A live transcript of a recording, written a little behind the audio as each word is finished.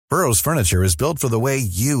Burrow's furniture is built for the way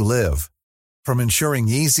you live. From ensuring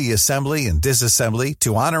easy assembly and disassembly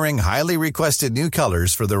to honoring highly requested new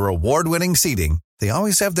colors for their award-winning seating, they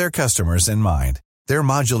always have their customers in mind. Their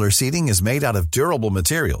modular seating is made out of durable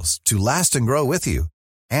materials to last and grow with you.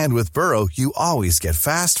 And with Burrow, you always get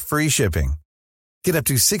fast, free shipping. Get up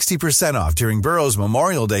to 60% off during Burrow's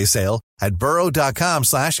Memorial Day sale at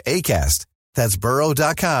burrow.com/ACAST. That's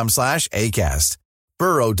burrow.com/ACAST.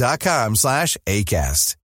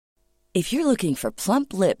 burrow.com/ACAST. If you're looking for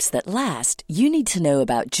plump lips that last, you need to know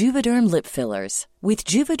about Juvederm lip fillers. With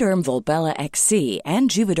Juvederm Volbella XC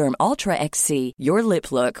and Juvederm Ultra XC, your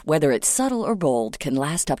lip look, whether it's subtle or bold, can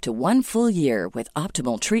last up to 1 full year with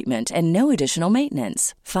optimal treatment and no additional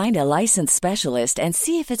maintenance. Find a licensed specialist and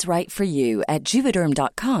see if it's right for you at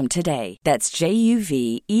Juvederm.com today. That's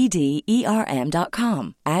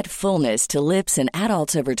JUVEDERM.com. Add fullness to lips in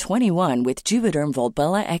adults over 21 with Juvederm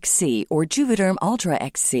Volbella XC or Juvederm Ultra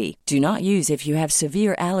XC. Do not use if you have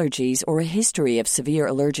severe allergies or a history of severe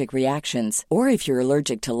allergic reactions, or if you're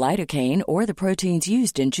allergic to lidocaine or the proteins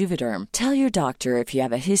used in Juvederm. Tell your doctor if you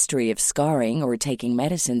have a history of scarring or taking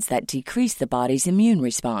medicines that decrease the body's immune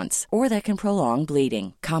response or that can prolong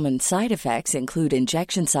bleeding. Common side effects include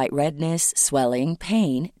injection site redness, swelling,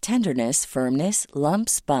 pain, tenderness, firmness,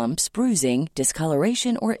 lumps, bumps, bruising,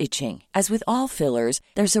 discoloration, or itching. As with all fillers,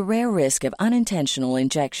 there's a rare risk of unintentional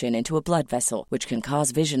injection into a blood vessel, which can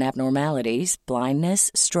cause vision abnormalities,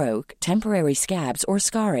 blindness, stroke, temporary scabs, or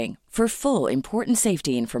scarring. For full, important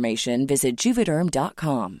safety information, visit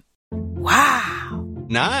Juvederm.com. Wow!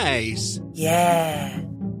 Nice! Yeah!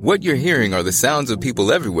 What you're hearing are the sounds of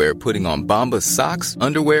people everywhere putting on Bombas socks,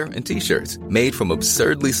 underwear, and T-shirts made from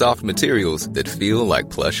absurdly soft materials that feel like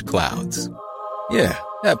plush clouds. Yeah,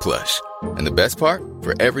 that plush. And the best part?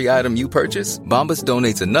 For every item you purchase, Bombas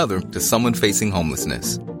donates another to someone facing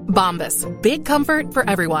homelessness. Bombas. Big comfort for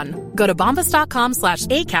everyone. Go to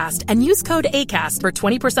bombas.com/ACAST and use code ACAST for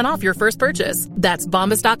 20% off your first purchase. That's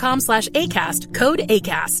bombas.com/ACAST. Code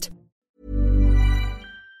ACAST.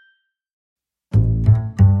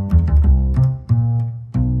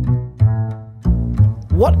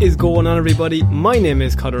 What is going on, everybody? My name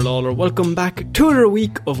is Conor Lawler. Welcome back to another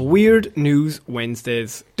week of Weird News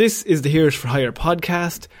Wednesdays. This is the Heroes for Hire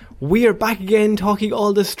podcast. We are back again talking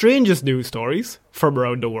all the strangest news stories from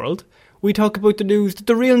around the world. We talk about the news that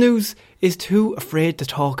the real news is too afraid to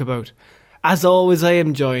talk about. As always, I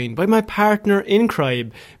am joined by my partner in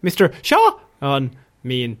crime, Mr. Sean.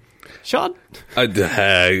 Sean? You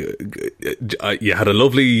had a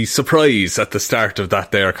lovely surprise at the start of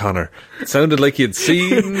that there, Connor. It sounded like you'd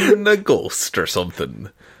seen a ghost or something.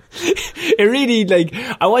 It really,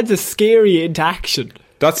 I want to scare you into action.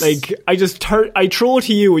 That's I throw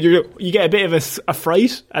to you and you get a bit of a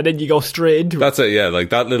fright and then you go straight into it. That's it, yeah.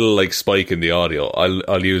 That little spike in the audio,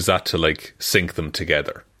 I'll use that to sync them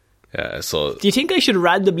together. Yeah, so do you think I should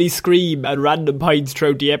randomly scream at random points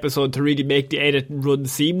throughout the episode to really make the edit run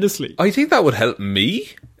seamlessly? I think that would help me.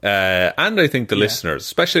 And I think the listeners,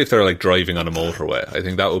 especially if they're driving on a motorway, I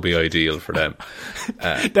think that would be ideal for them.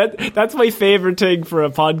 That's my favourite thing for a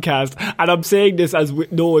podcast, and I'm saying this as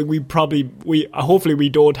knowing hopefully we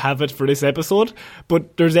don't have it for this episode,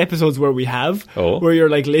 but there's episodes where we have, where you're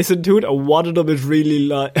listen to it, and one of them is really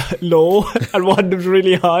low, and one of them's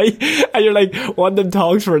really high, and you're one of them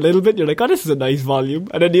talks for a little bit, and you're oh, this is a nice volume,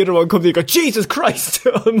 and then the other one comes and you go, Jesus Christ!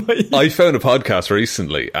 I found a podcast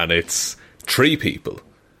recently, and it's 3 people.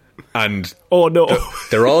 And oh no,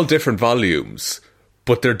 they're all different volumes,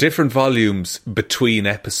 but they're different volumes between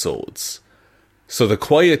episodes. So the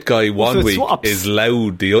quiet guy one week swaps. Is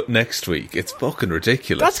loud the next week. It's fucking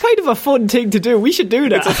ridiculous. That's kind of a fun thing to do. We should do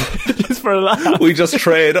that just for a laugh. We just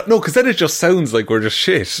trade. No, because then it just sounds like we're just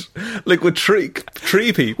shit. With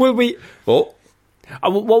three people. Well,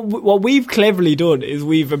 what we've cleverly done is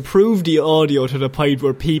we've improved the audio to the point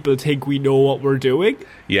where people think we know what we're doing.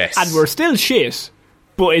 Yes, and we're still shit.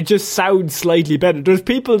 But it just sounds slightly better. There's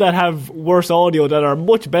people that have worse audio that are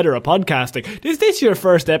much better at podcasting. Is this your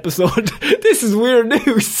first episode? This is weird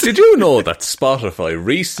news. Did you know that Spotify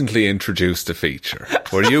recently introduced a feature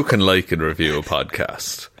where you can like and review a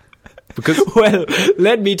podcast? Well,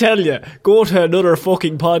 let me tell you, go to another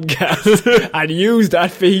fucking podcast and use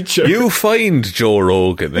that feature. You find Joe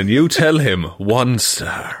Rogan and you tell him 1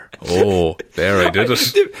 star. Oh, there I did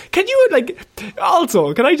it. Can you,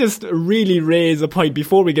 also, can I just really raise a point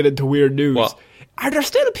before we get into weird news? What? Are there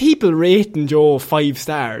still people rating Joe 5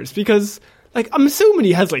 stars? Because, I'm assuming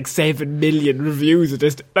he has 7 million reviews of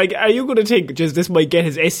this. Are you going to think just this might get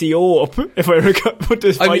his SEO up if I put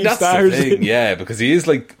this 5 that's stars the thing, in? Yeah, because he is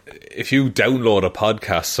if you download a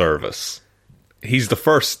podcast service, he's the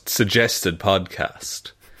first suggested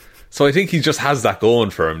podcast. So I think he just has that going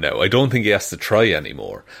for him now. I don't think he has to try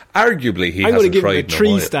anymore. Arguably, he I'm going to hasn't give him tried a 3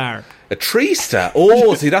 in a while. star. A 3 star?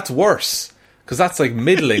 Oh, see, that's worse. Because that's like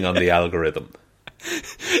middling on the algorithm.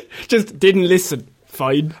 Just didn't listen.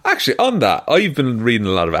 Fine. Actually, on that, I've been reading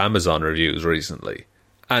a lot of Amazon reviews recently.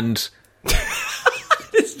 And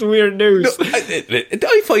This is weird news.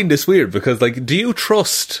 I find this weird because, like, do you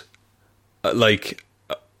trust, like,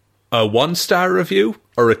 a 1 star review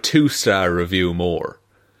or a 2 star review more?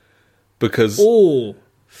 Because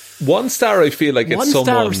 1 star, I feel like it's 1 someone...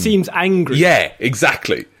 star seems angry. Yeah,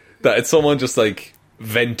 exactly. That it's someone just, like,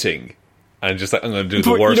 venting and just like, I'm going to do the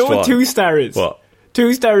But worst you know what one. 2 star is? What?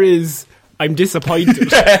 2 star is, I'm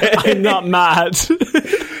disappointed. I'm not mad.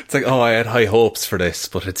 It's like, oh, I had high hopes for this,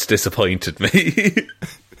 but it's disappointed me.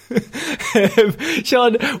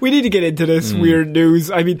 Sean, we need to get into this weird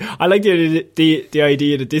news. I mean, I like the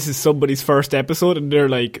idea that this is somebody's first episode and they're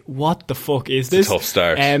like, what the fuck is this? Tough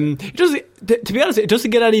start. To be honest, it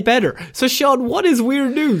doesn't get any better. So Sean, what is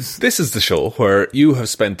weird news? This is the show where you have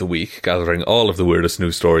spent the week gathering all of the weirdest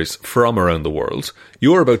news stories from around the world.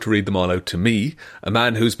 You're about to read them all out to me, a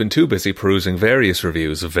man who's been too busy perusing various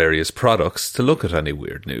reviews of various products to look at any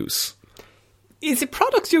weird news. Is it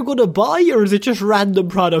products you're going to buy, or is it just random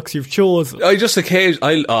products you've chosen? I just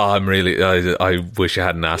occasionally... I wish I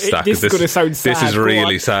hadn't asked that. This is going to sound sad. This is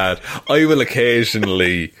really sad. I will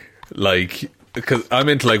occasionally, like... Because I'm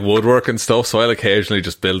into, like, woodwork and stuff, so I'll occasionally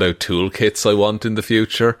just build out toolkits I want in the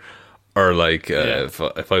future. Or, like,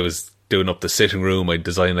 if I was doing up the sitting room, I'd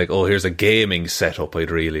design, like, oh, here's a gaming setup I'd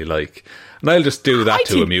really like. And I'll just do that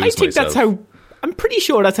to amuse myself. I think that's how... I'm pretty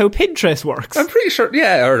sure that's how Pinterest works. I'm pretty sure,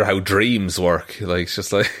 yeah, or how dreams work. Like, it's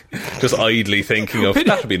just like, just idly thinking of,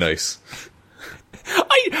 that would be nice.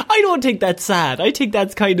 I don't think that's sad. I think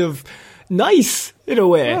that's kind of nice, in a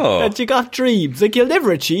way, that you got dreams. Like, you'll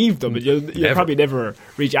never achieve them, and you'll probably never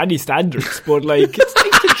reach any standards, but, like, it's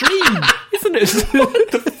nice to dream, isn't it? What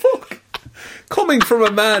the fuck? Coming from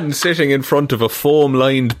a man sitting in front of a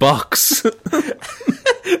foam-lined box.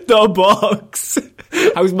 The box.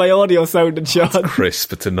 How's my audio sounding, Sean? It's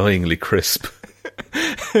crisp. It's annoyingly crisp.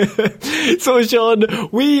 So, Sean,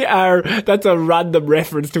 that's a random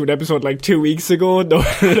reference to an episode like 2 weeks ago. No,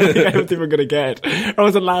 I don't think we're going to get. Or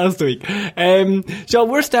was it last week? Sean,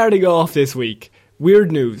 we're starting off this week. Weird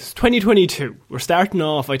news. 2022. We're starting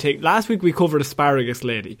off, I think. Last week we covered Asparagus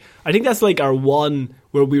Lady. I think that's like our one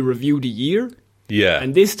where we reviewed a year. Yeah.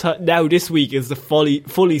 And this week is the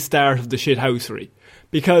fully start of the shithousery.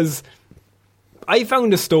 Because I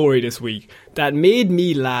found a story this week that made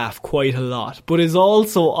me laugh quite a lot, but is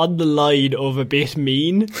also on the line of a bit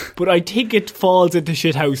mean, but I think it falls into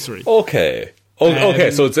shithousery. Okay.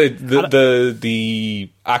 Okay, so it's the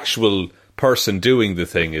actual person doing the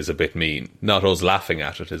thing is a bit mean, not us laughing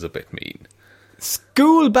at it is a bit mean.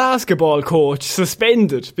 School basketball coach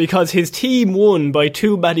suspended because his team won by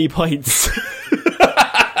too many points.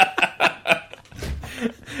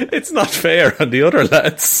 It's not fair on the other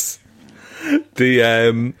lads.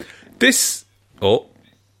 I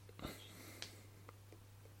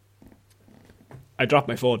dropped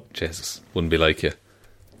my phone. Jesus, wouldn't be like you.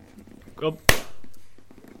 Go.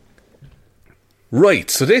 Right,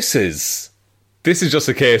 so this is just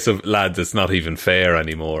a case of, lads, it's not even fair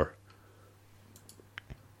anymore.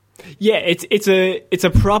 Yeah, it's a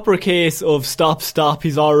proper case of stop,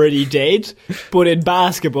 he's already dead, but in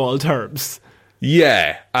basketball terms.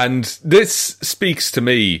 Yeah, and this speaks to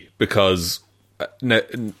me because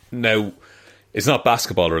now it's not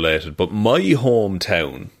basketball related, but my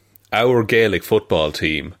hometown, our Gaelic football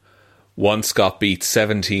team, once got beat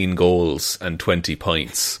 17 goals and 20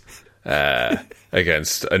 points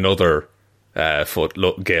against another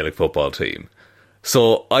Gaelic football team.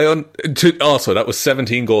 So also that was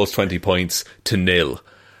 17 goals, 20 points to 0.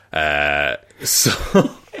 So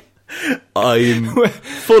I'm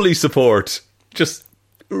fully support. Just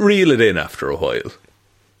reel it in after a while.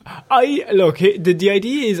 The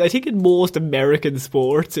idea is, I think in most American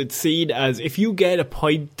sports, it's seen as if you get a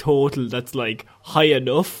point total that's like high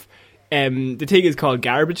enough. The thing is called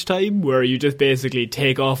garbage time, where you just basically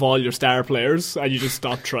take off all your star players and you just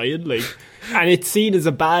stop trying. And it's seen as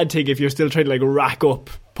a bad thing if you're still trying to like rack up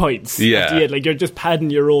points. Yeah, at the end. Like, you're just padding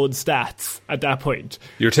your own stats at that point.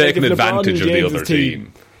 You're taking advantage of the other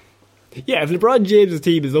team. Yeah, if LeBron James'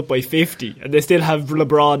 team is up by 50 and they still have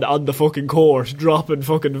LeBron on the fucking court dropping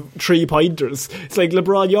fucking 3-pointers, it's like,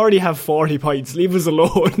 LeBron, you already have 40 points, leave us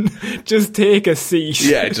alone. Just take a seat.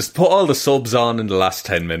 Yeah, just put all the subs on in the last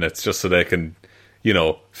 10 minutes just so they can,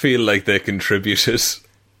 feel like they contributed.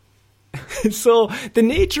 So, the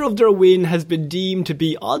nature of their win has been deemed to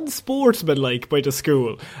be unsportsmanlike by the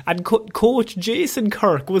school, and coach Jason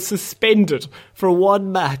Kirk was suspended for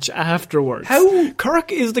one match afterwards. How?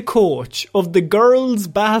 Kirk is the coach of the girls'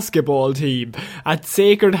 basketball team at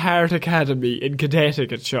Sacred Heart Academy in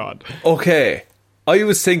Connecticut, Sean. Okay. I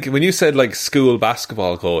was thinking, when you said, like, school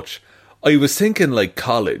basketball coach, I was thinking, like,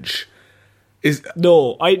 college.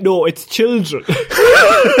 No, it's children.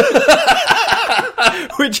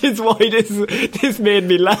 Which is why this made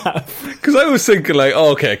me laugh. Because I was thinking, like,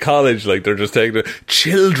 oh, okay, college, like, they're just taking it.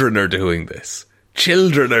 Children are doing this.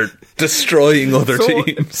 Children are destroying other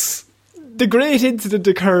teams. The great incident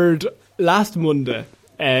occurred last Monday.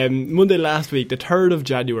 Monday last week, the 3rd of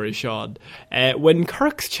January, Sean, when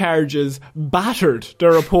Kirk's Charges battered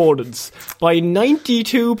their opponents by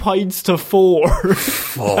 92 points to 4.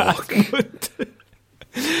 Fuck.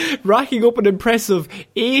 Racking up an impressive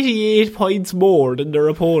 88 points more than their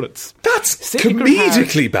opponents. That's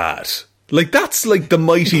comedically bad. Like, that's like the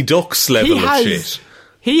Mighty Ducks level of shit.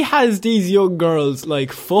 He has these young girls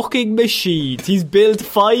like fucking machines. He's built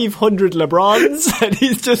 500 LeBrons and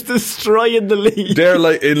he's just destroying the league. They're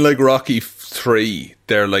like, in like Rocky 3,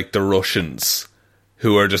 they're like the Russians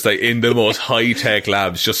who are just like in the most high-tech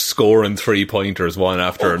labs just scoring 3-pointers one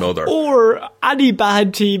after another. Or any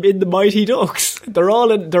bad team in the Mighty Ducks. They're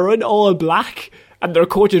in all black and their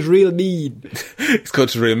coach is real mean. His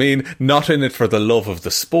coach is real mean, not in it for the love of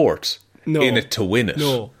the sport. No. In it to win it.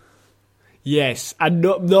 No. Yes, and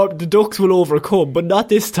no, the Ducks will overcome, but not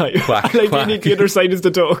this time. Quack, like quack. the other side is the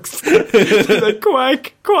Ducks. Like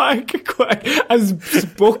quack, quack, quack, as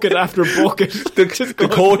bucket after bucket.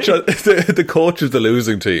 The coach of the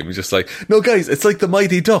losing team is just like, no guys, it's like the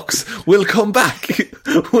Mighty Ducks. We'll come back.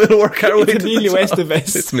 We'll work our way to Emilio the top.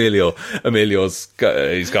 Estevez. It's Emilio.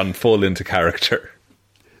 He's gone full into character.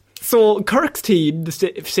 So, Kirk's team, the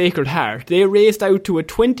Sacred Heart, they raced out to a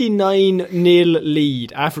 29-0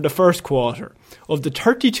 lead after the first quarter of the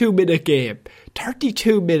 32-minute game.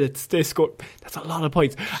 32 minutes they scored. That's a lot of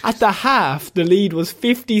points. At the half, the lead was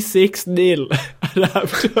 56-0 at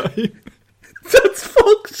half time. That's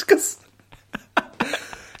fucked, because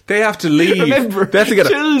they have to leave. Remember, they have to get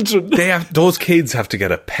children. Those kids have to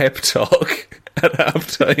get a pep talk at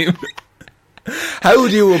half time. How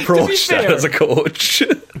do you approach that as a coach?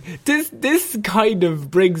 This kind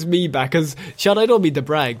of brings me back, because, Sean, I don't mean to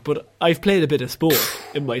brag, but I've played a bit of sport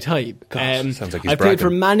in my time. Sounds like he's I played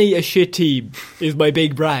for many a shit team, is my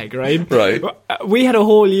big brag, right? Right. We had a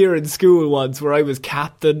whole year in school once where I was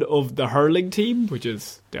captain of the hurling team, which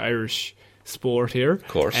is the Irish sport here. Of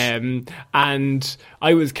course. And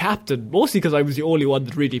I was captain, mostly because I was the only one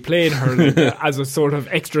that really played hurling as a sort of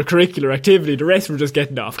extracurricular activity. The rest were just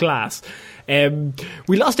getting off class.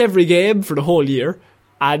 We lost every game for the whole year,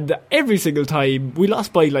 and every single time we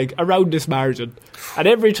lost by like around this margin, and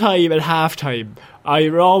every time at half time I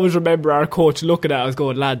always remember our coach looking at us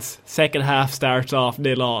going, lads, second half starts off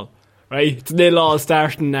 0-0. Right, it's 0-0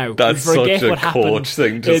 starting now. That's we forget such a what happened coach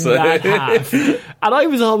thing to in say. that half. And I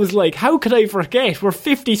was always like, how could I forget? We're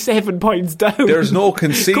 57 points down. There's no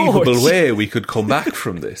conceivable Coach. way we could come back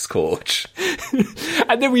from this, coach.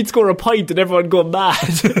 And then we'd score a point and everyone go mad.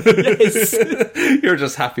 Yes. You're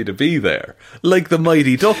just happy to be there, like the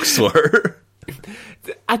Mighty Ducks were.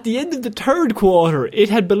 At the end of the third quarter, it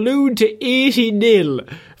had ballooned to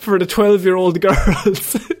 80-0 for the 12-year-old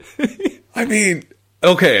girls. I mean,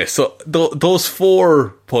 okay, so those 4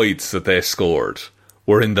 points that they scored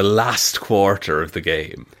were in the last quarter of the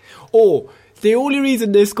game. Oh, the only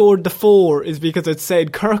reason they scored the 4 is because it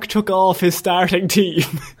said Kirk took off his starting team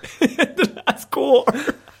in the last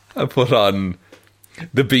quarter. I put on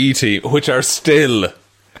the B team, which are still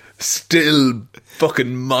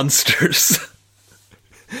fucking monsters.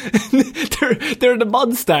 they're the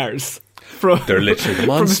Monstars. They're literally the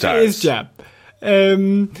Monstars. From Space Jam.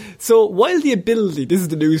 So while the ability, this is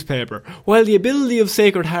the newspaper, while the ability of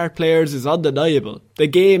Sacred Heart players is undeniable, the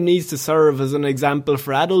game needs to serve as an example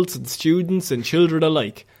for adults and students and children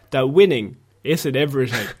alike that winning isn't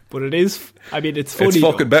everything, but it is. I mean, it's funny. It's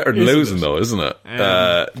fucking better than losing, it? though, isn't it?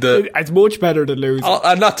 It's much better than losing.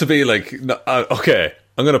 And not to be like, okay,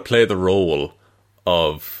 I'm going to play the role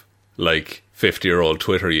of like 50-year-old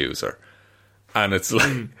Twitter user, and it's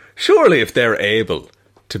like, surely if they're able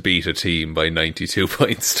to beat a team by 92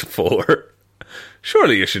 points to 4,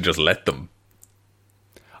 surely you should just let them.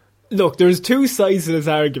 Look, there's two sides to this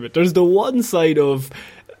argument. There's the one side of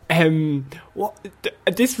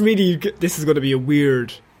this is going to be a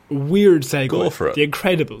weird segue. Go for it. The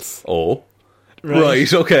Incredibles. Oh,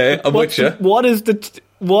 right, okay, I'm with you. What is the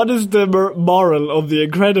What is the moral of The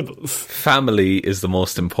Incredibles? Family is the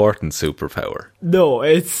most important superpower. No,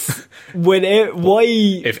 it's why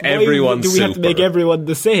everyone's do we have to make super. everyone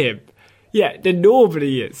the same? Yeah, then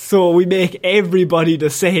nobody is. So we make everybody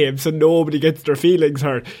the same so nobody gets their feelings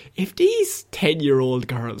hurt. If these 10-year-old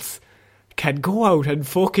girls can go out and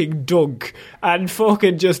fucking dunk and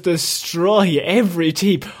fucking just destroy every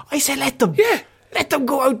team, I say let them. Yeah. Let them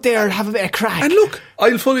go out there and have a bit of crack. And look,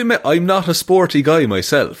 I'll fully admit, I'm not a sporty guy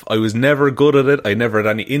myself. I was never good at it. I never had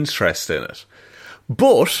any interest in it.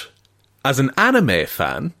 But, as an anime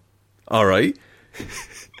fan, alright,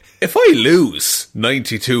 if I lose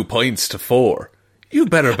 92 points to 4, you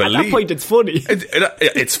better believe... At that point, it's funny.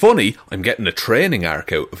 It's funny. I'm getting a training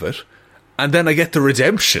arc out of it. And then I get the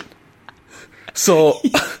redemption. So...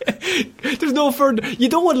 There's no further... You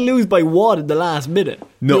don't want to lose by 1 in the last minute.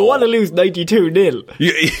 No. You want to lose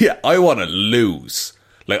 92-0. Yeah, I want to lose.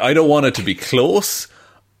 Like, I don't want it to be close.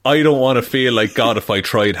 I don't want to feel like, God, if I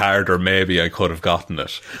tried harder, maybe I could have gotten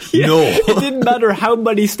it. Yeah, No. It didn't matter how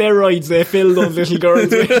many steroids they filled those little girls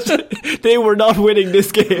with. They were not winning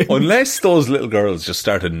this game. Unless those little girls just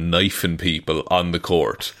started knifing people on the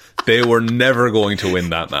court, they were never going to win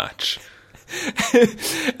that match.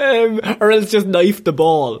 Or else just knife the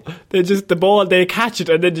ball. They catch it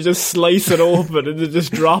and then they just slice it open and they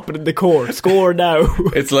just drop it in the court. Score now.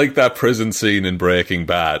 It's like that prison scene in Breaking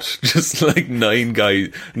Bad. Just like 9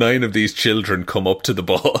 of these children come up to the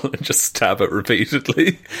ball and just stab it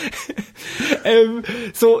repeatedly.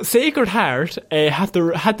 So Sacred Heart had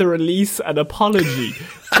to release an apology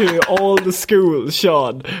to all the schools,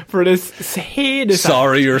 Sean, for this heinous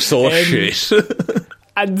Sorry, you're so shit.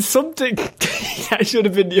 And something that should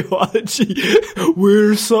have been the apology.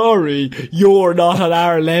 We're sorry, you're not on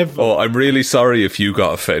our level. Oh, I'm really sorry if you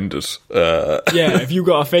got offended. Yeah, if you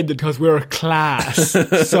got offended because we're a class.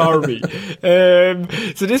 Sorry.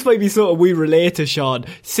 So this might be something we relate to, Sean.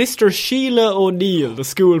 Sister Sheila O'Neill, the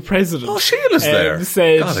school president. Oh, Sheila's there.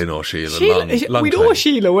 Said, God, I know Sheila. Long we know time.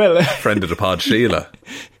 Sheila well. Friend of the pod, Sheila.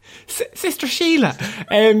 Sister Sheila.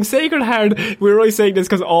 Sacred Heart, we were always saying this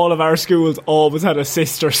because all of our schools always had a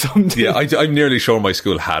sister something. Yeah, I'm nearly sure my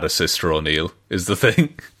school had a Sister O'Neill, is the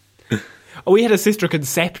thing. Oh, we had a Sister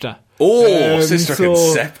Concepta. Oh, Sister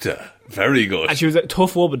Concepta. Very good. And she was a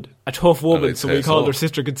tough woman. I'd So say we called so. her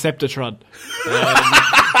Sister Conceptatron.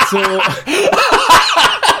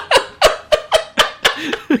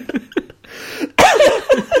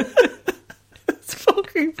 It's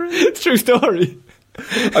fucking brilliant. It's a true story.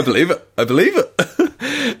 I believe it.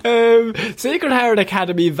 Sacred Heart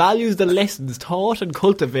Academy values the lessons taught and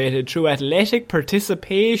cultivated through athletic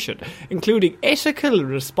participation, including ethical and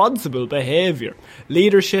responsible behaviour,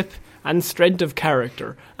 leadership and strength of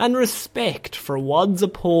character, and respect for one's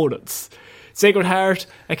opponents. Sacred Heart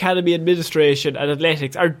Academy administration and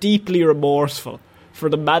athletics are deeply remorseful for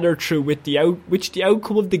the manner through which the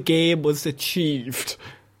outcome of the game was achieved.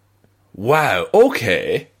 Wow,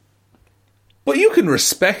 okay. But you can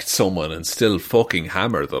respect someone and still fucking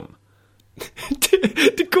hammer them.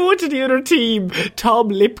 The coach of the other team, Tom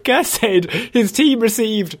Lipka, said his team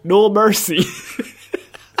received no mercy.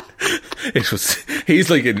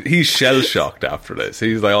 He's shell shocked after this.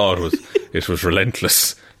 He's like, oh, it was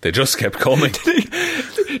relentless. They just kept coming.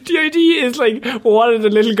 The idea is like one of the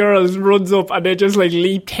little girls runs up and they just like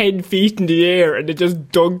leap 10 feet in the air and they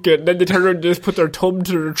just dunk it, and then they turn around and just put their thumb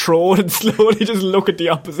to their throat and slowly just look at the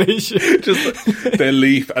opposition. They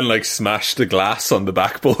leap and like smash the glass on the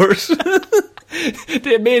backboard.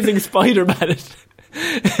 The amazing Spider-Man.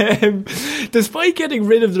 Despite getting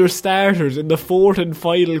rid of their starters in the fourth and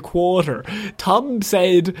final quarter, Tom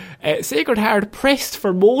said Sacred Heart pressed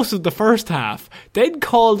for most of the first half, then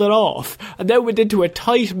called it off, and then went into a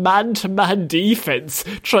tight man-to-man defence,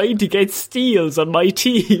 trying to get steals on my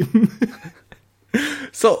team.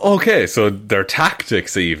 So their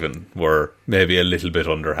tactics even were maybe a little bit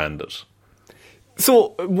underhanded.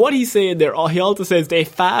 So what he's saying there, he also says they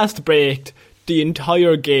fast breaked the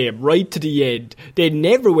entire game, right to the end. They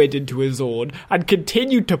never went into a zone and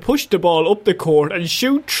continued to push the ball up the court and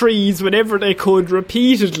shoot threes whenever they could,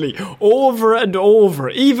 repeatedly, over and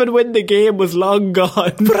over, even when the game was long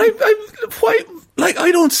gone. But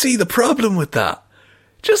I don't see the problem with that.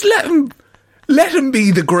 Just let him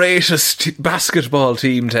be the greatest basketball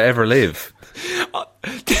team to ever live.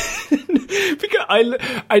 Because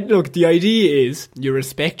I look, the idea is you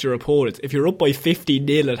respect your opponents. If you're up by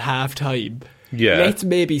 50-0 at half time, let's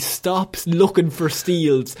maybe stop looking for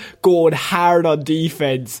steals, going hard on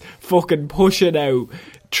defence, fucking push it out,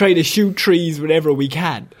 try to shoot trees whenever we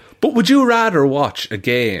can. But would you rather watch a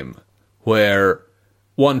game where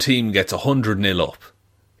one team gets 100-0 up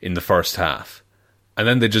in the first half and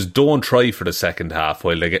then they just don't try for the second half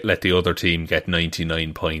while they let the other team get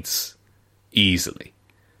 99 points easily.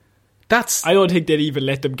 I don't think they'd even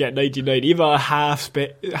let them get 99. Even at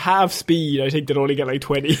half speed, I think they'd only get like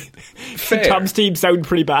 20. Fair. Tom's team sound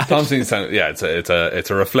pretty bad. Tom's team sound, yeah, it's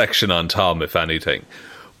a reflection on Tom, if anything.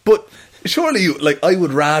 But surely, I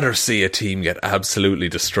would rather see a team get absolutely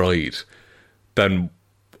destroyed than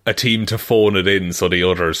a team to phone it in so the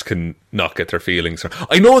others can not get their feelings hurt.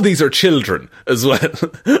 I know these are children as well.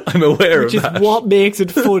 I'm aware of that. Which is what makes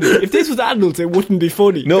it funny. If this was adults, it wouldn't be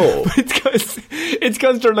funny. No. But it's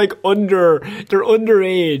because they're like they're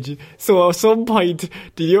underage. So at some point,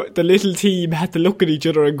 the little team had to look at each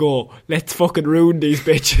other and go, let's fucking ruin these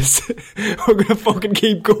bitches. We're going to fucking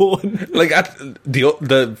keep going. Like at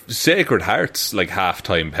the Sacred Hearts, like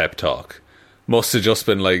halftime pep talk must have just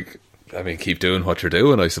been like, I mean, keep doing what you're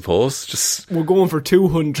doing, I suppose. We're going for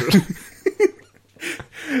 200.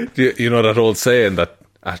 You know that old saying that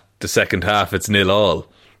at the second half it's 0-all?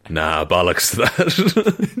 Nah, bollocks to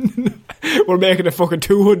that. We're making a fucking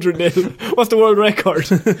 200-0. What's the world record?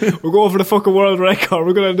 We're going for the fucking world record.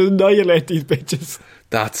 We're going to annihilate these bitches.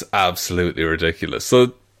 That's absolutely ridiculous.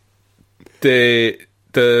 So the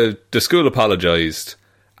school apologised,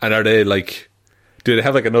 and are they like, do they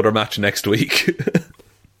have like another match next week?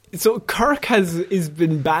 So Kirk is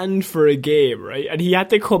been banned for a game, right? And he had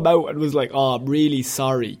to come out and was like, "Oh, I'm really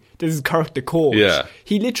sorry." This is Kirk, the coach. Yeah.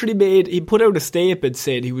 He literally he put out a statement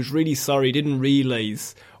saying he was really sorry, didn't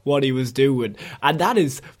realise what he was doing. And that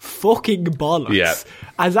is fucking bollocks. Yeah.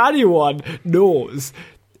 As anyone knows,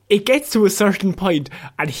 it gets to a certain point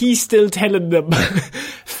and he's still telling them,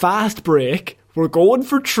 fast break, we're going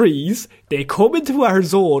for threes, they come into our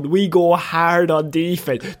zone, we go hard on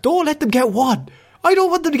defence. Don't let them get one. I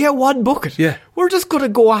don't want them to get one bucket. Yeah. We're just going to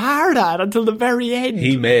go hard at it until the very end.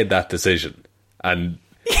 He made that decision. And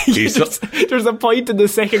there's a point in the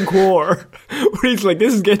second quarter where he's like,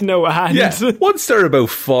 this is getting out of hand. Yeah. Once they're about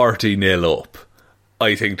 40-0 up,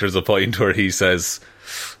 I think there's a point where he says,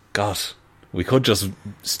 God, we could just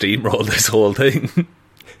steamroll this whole thing.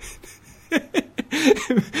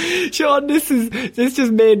 Sean, this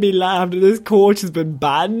just made me laugh. This coach has been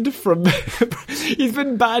banned from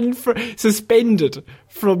suspended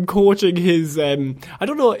from coaching his I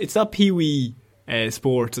don't know, it's not Pee-wee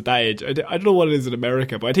sports at that age. I don't know what it is in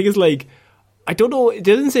America, but I think it's like, I don't know, it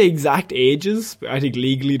doesn't say exact ages. I think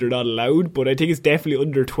legally they're not allowed, but I think it's definitely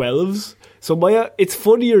under 12s. So it's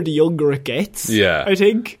funnier the younger it gets. Yeah. I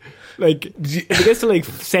think. Like, if it gets to like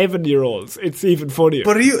 7-year-olds, it's even funnier.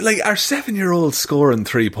 But are 7-year-olds scoring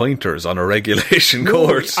 3-pointers on a regulation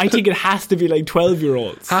court? I think it has to be like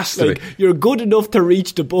 12-year-olds. Has to be. You're good enough to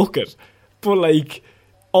reach the bucket, but like,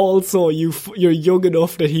 also you're young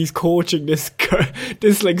enough that he's coaching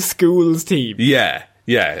this like schools team. Yeah,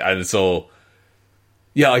 and so,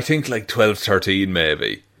 yeah, I think like 12, 13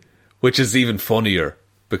 maybe, which is even funnier.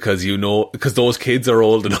 Because those kids are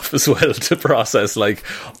old enough as well to process like,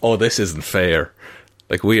 oh, this isn't fair.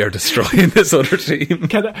 Like, we are destroying this other team.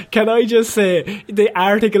 Can I just say, the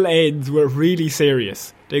article ends were really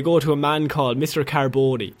serious. They go to a man called Mr.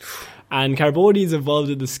 Carboni. And Carboni is involved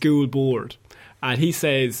in the school board. And he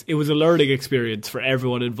says, it was a learning experience for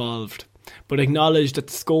everyone involved, but acknowledged that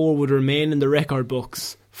the score would remain in the record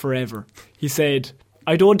books forever. He said,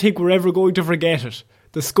 I don't think we're ever going to forget it.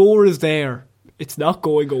 The score is there. It's not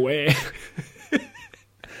going away.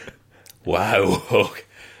 Wow.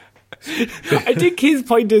 I think his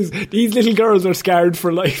point is these little girls are scarred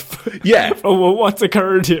for life. Yeah. Oh, what's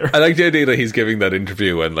occurred here? I like the idea that he's giving that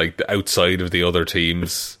interview and like outside of the other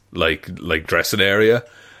team's like dressing area,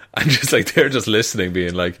 and just like they're just listening,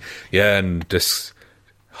 being like, yeah, and this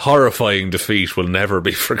horrifying defeat will never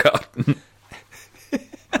be forgotten.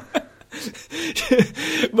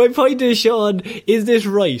 My point is, Sean, is this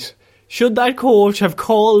right? Should that coach have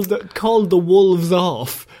called the Wolves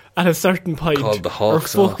off at a certain point? Called the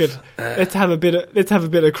Hawks or fuck off. It, let's have a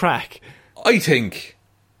bit of crack. I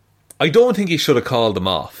don't think he should have called them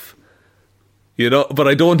off. You know, but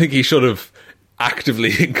I don't think he should have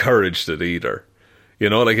actively encouraged it either. You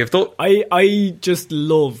know, like I just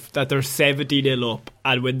love that they're 70-0 up,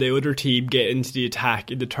 and when the other team get into the attack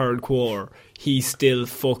in the third quarter, he's still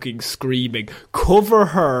fucking screaming, cover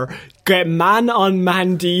her, get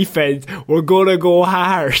man-on-man defense, we're gonna go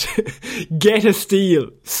hard. Get a steal,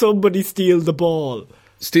 somebody steal the ball.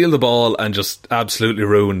 Steal the ball and just absolutely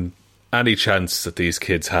ruin any chance that these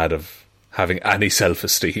kids had of having any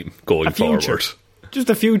self-esteem going forward. Just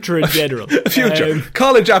a future in general. A future.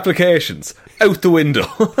 College applications, out the window.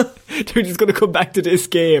 They're just going to come back to this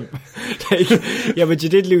game. Like, yeah, but you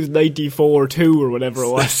did lose 94-2 or whatever it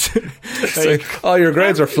was. Like, oh, your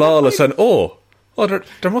grades are flawless, and Oh,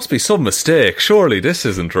 there must be some mistake. Surely this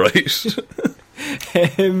isn't right.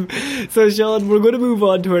 So, Sean, we're going to move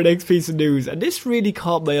on to our next piece of news, and this really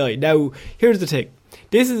caught my eye. Now, here's the thing.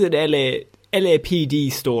 This is an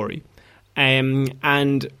LAPD story, and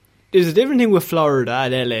there's a different thing with Florida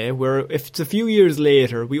and LA, where if it's a few years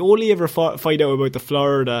later, we only ever find out about the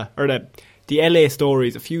Florida, or the LA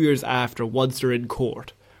stories a few years after, once they're in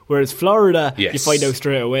court. Whereas Florida, yes, you find out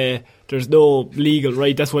straight away, there's no legal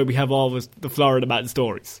right. That's why we have always the Florida man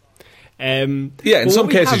stories. In some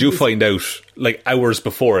cases you find out like hours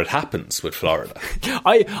before it happens with Florida.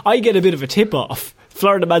 I get a bit of a tip off.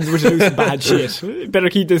 Florida man's were doing some bad shit. Better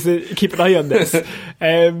keep an eye on this.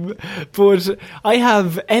 But I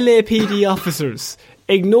have LAPD officers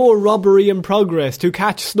ignore robbery in progress to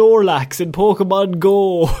catch Snorlax in Pokemon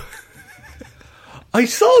Go. I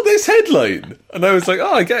saw this headline and I was like,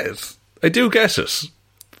 oh, I get it. I do get it.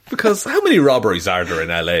 Because how many robberies are there in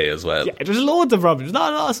LA as well? Yeah, there's loads of robberies.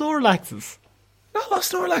 Not a lot of Snorlaxes. Not a lot of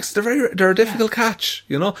Snorlax. They're a difficult catch,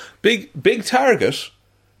 you know. Big target,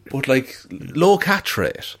 but like low catch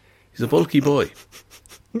rate. He's a bulky boy.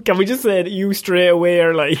 Can we just say that you straight away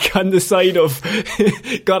are like on the side of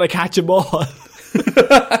gotta catch them all?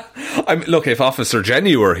 Look, if Officer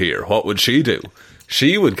Jenny were here, what would she do?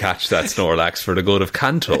 She would catch that Snorlax for the good of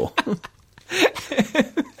Kanto.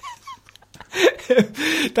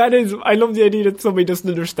 That is, I love the idea that somebody doesn't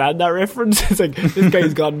understand that reference. It's like, this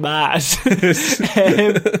guy's gone mad.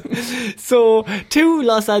 So, 2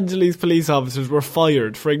 Los Angeles police officers were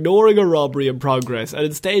fired for ignoring a robbery in progress and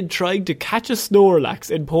instead trying to catch a Snorlax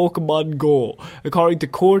in Pokemon Go, according to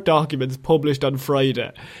court documents published on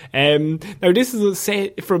Friday. Now, this is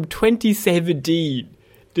set from 2017.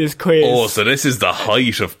 This quiz. Oh, so this is the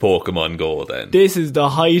height of Pokemon Go then. This is the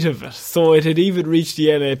height of it. So it had even reached the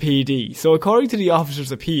LAPD. So according to the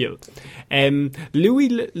officer's appeal,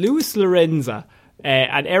 Luis Lorenza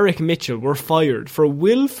and Eric Mitchell were fired for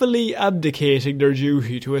willfully abdicating their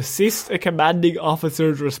duty to assist a commanding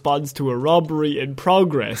officer's response to a robbery in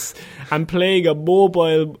progress and playing a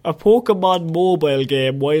Pokemon mobile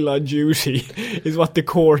game while on duty, is what the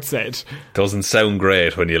court said. Doesn't sound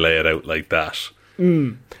great when you lay it out like that.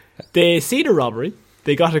 They see the robbery.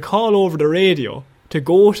 They got a call over the radio to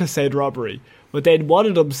go to said robbery, but then one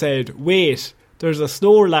of them said, wait, there's a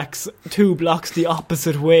Snorlax 2 blocks the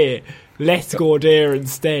opposite way, let's go there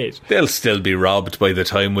instead. They'll still be robbed by the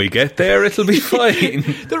time we get there. It'll be fine.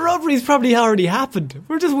 The robbery's probably already happened.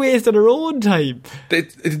 We're just wasting our own time.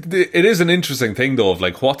 It is an interesting thing though, of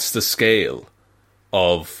like, what's the scale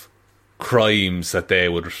of crimes that they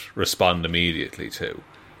would respond immediately to?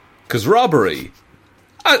 Because robbery,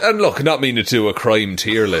 and look, not meaning to do a crime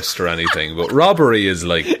tier list or anything, but robbery is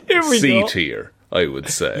like C tier, I would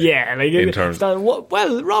say. Yeah, like in terms.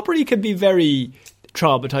 Well, robbery can be very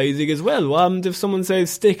traumatizing as well. If someone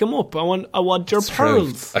says stick 'em up, I want your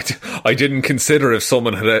pearls. I didn't consider if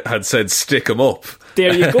someone had said stick 'em up.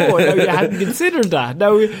 There you go. Now you hadn't considered that.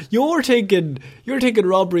 Now you're thinking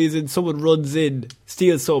robberies and someone runs in,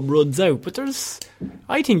 steals something, runs out. But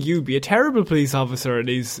I think you'd be a terrible police officer in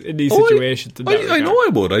these situations. I know I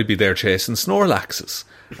would. I'd be there chasing Snorlaxes.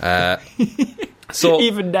 So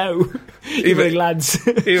even now, even lads,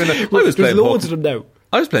 there's loads of them now.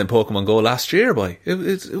 I was playing Pokemon Go last year, boy. It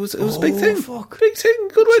was a big thing. Fuck. Big thing.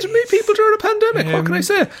 Good way to meet people during a pandemic. What can I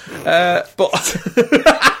say?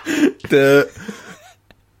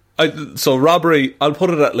 So robbery, I'll put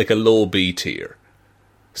it at like a low B tier.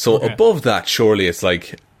 So above that, surely it's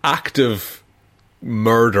like active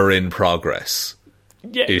murder in progress.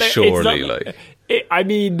 Yeah, is surely like.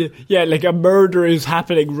 Like a murder is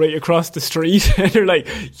happening right across the street, and they're like,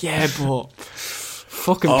 yeah, but.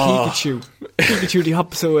 Fucking Pikachu the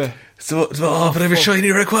opposite way. But I have a shiny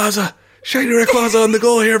Rayquaza on the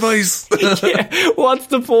go here, boys. Yeah, what's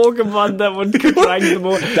the Pokemon that would rank the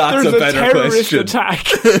most? There's a better terrorist question.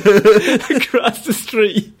 Attack across the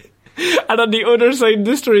street, and on the other side of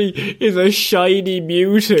the street is a shiny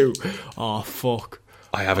Mewtwo. Oh fuck.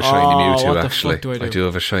 I have a shiny Mewtwo, what actually. the fuck do I do? I do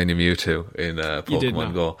have a shiny Mewtwo in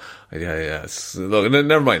Pokemon Go. Yeah. Look,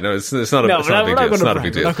 never mind. No, it's not a big deal. It's not a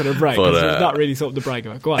big deal. We're not going to brag, because it's not really something to brag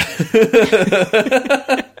about. Go on.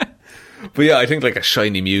 But yeah, I think like a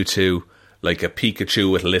shiny Mewtwo, like a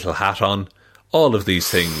Pikachu with a little hat on, all of these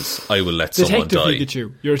things, I will let someone die. Detective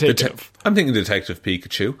Pikachu, you're thinking of. I'm thinking Detective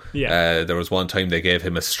Pikachu. Yeah. There was one time they gave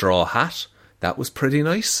him a straw hat. That was pretty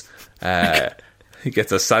nice. He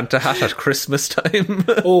gets a Santa hat at Christmas time.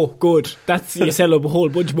 Oh, good. You sell up a whole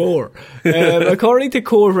bunch more. According to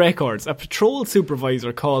court records, a patrol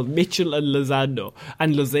supervisor called Mitchell and Lozano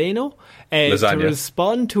to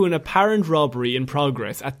respond to an apparent robbery in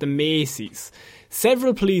progress at the Macy's,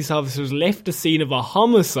 several police officers left the scene of a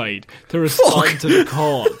homicide to respond to the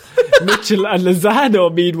call. Mitchell and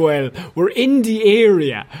Lozano, meanwhile, were in the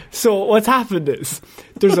area. So what's happened is,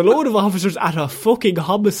 there's a load of officers at a fucking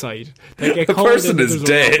homicide. The person is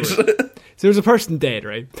dead. So there's a person dead,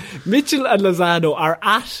 right? Mitchell and Lozano are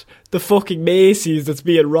at the fucking Macy's that's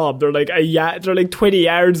being robbed. They're like they're like 20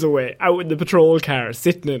 yards away, out in the patrol car,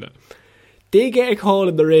 sitting in it. They get a call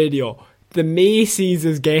on the radio. The Macy's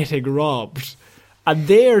is getting robbed. And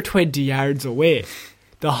they're 20 yards away.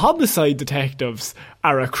 The homicide detectives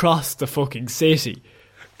are across the fucking city.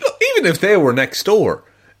 Look, even if they were next door,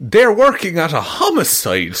 they're working at a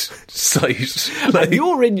homicide site. And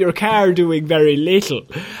you're in your car doing very little.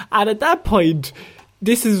 And at that point,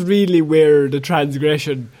 this is really where the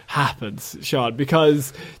transgression happens, Sean,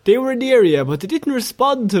 because they were in the area, but they didn't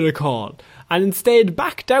respond to the call, and instead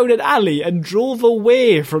backed down an alley and drove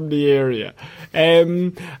away from the area.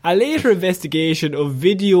 A later investigation of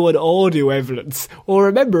video and audio evidence. Oh,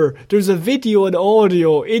 remember, there's a video and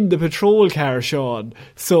audio in the patrol car, Sean,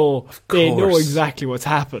 so they know exactly what's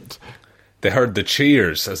happened. They heard the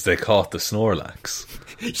cheers as they caught the Snorlax.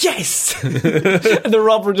 Yes! And the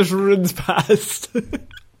robber just runs past.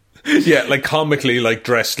 Yeah, like comically, like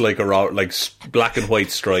dressed like like black and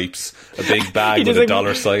white stripes, a big bag with a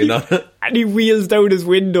dollar sign on it. And he wheels down his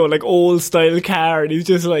window like old style car, and he's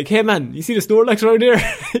just like, "Hey man, you see the Snorlax around here?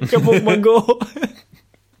 Come up and go."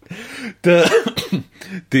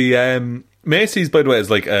 The Macy's, by the way,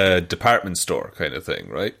 is like a department store kind of thing,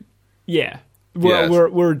 right? Yeah,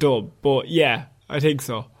 we're dumb, but yeah, I think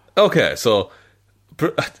so. Okay, so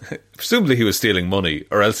presumably he was stealing money,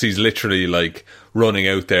 or else he's literally like running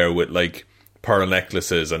out there with like pearl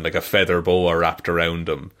necklaces and like a feather boa wrapped around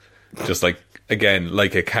him, just like, again,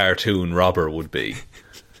 like a cartoon robber would be.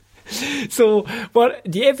 So what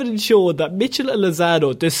the evidence showed that Mitchell and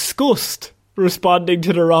Lozano discussed responding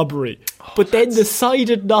to the robbery, but then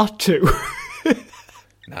decided not to.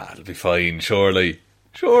 Nah, it'll be fine, surely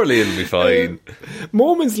it'll be fine.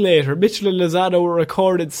 Moments later, Mitchell and Lozano were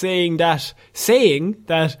recorded saying that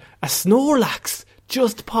a Snorlax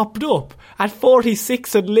just popped up at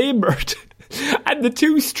 46 and Lambert. And the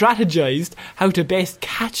two strategised how to best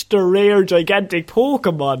catch the rare gigantic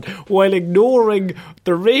Pokemon while ignoring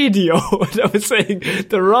the radio that was saying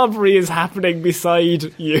the robbery is happening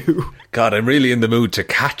beside you. God, I'm really in the mood to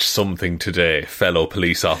catch something today, fellow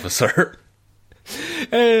police officer.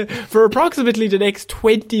 For approximately the next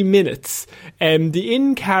 20 minutes, the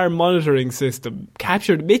in-car monitoring system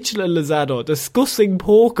captured Mitchell and Lozano discussing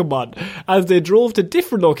Pokemon as they drove to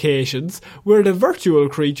different locations where the virtual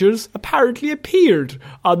creatures apparently appeared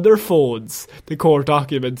on their phones, the court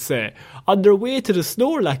documents say. On their way to the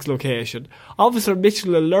Snorlax location, Officer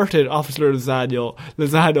Mitchell alerted Officer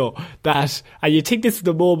Lozano that, and you think this is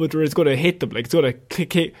the moment where it's going to hit them, like it's going to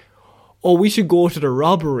click, oh, we should go to the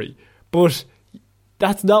robbery. But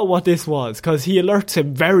that's not what this was, because he alerts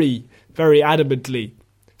him very, very adamantly.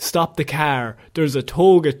 Stop the car. There's a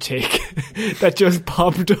Togetic that just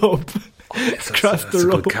popped up across the road. That's a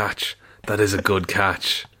good catch. That is a good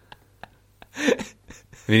catch. I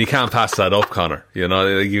mean, you can't pass that up, Connor. You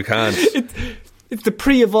know, you can't. It's the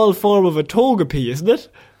pre-evolved form of a Togepi, isn't it?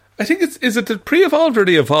 I think is it the pre-evolved or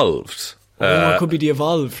the evolved? It could be the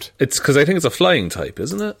evolved. It's because I think it's a flying type,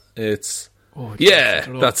 isn't it? It's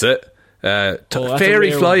that's it.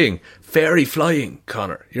 Fairy flying,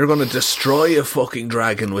 Connor. You're going to destroy a fucking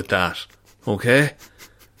dragon with that. Okay?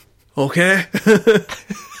 I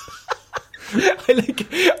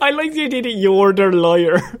like the idea that you're their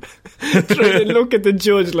lawyer. Trying to look at the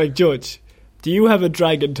judge like, Judge, do you have a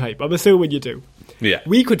dragon type? I'm assuming you do. Yeah.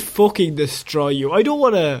 We could fucking destroy you. I don't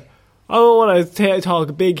want to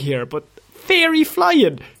talk big here, but fairy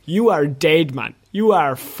flying, you are dead, man. You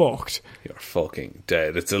are fucked. You're fucking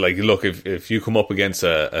dead. It's like, look, if you come up against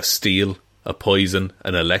a steel, a poison,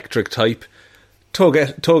 an electric type,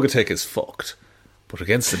 Togetic is fucked. But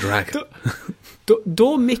against the dragon...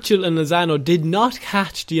 Though Mitchell and Lozano did not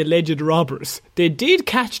catch the alleged robbers, they did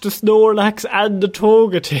catch the Snorlax and the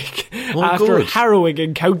Togetic after harrowing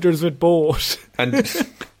encounters with both. And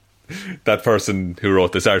that person who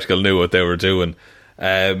wrote this article knew what they were doing.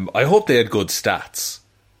 I hope they had good stats.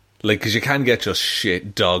 Like, because you can get just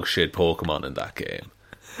dog shit Pokemon in that game.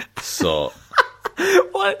 So...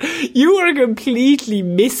 What? You are completely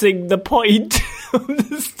missing the point of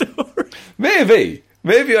the story.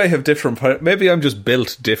 Maybe I have different... Maybe I'm just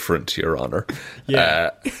built different, Your Honour.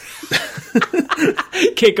 Yeah.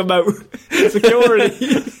 Kick him out.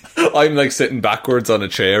 Security. I'm like sitting backwards on a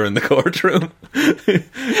chair in the courtroom.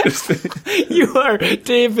 You are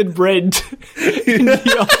David Brent in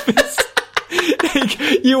the office.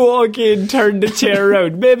 Like, you walk in, turn the chair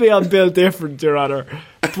around. Maybe I'm built different, Your Honour.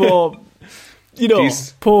 But, you know,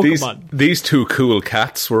 Pokemon. These two cool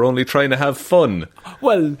cats were only trying to have fun.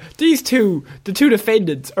 Well, the two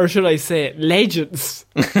defendants, or should I say, legends,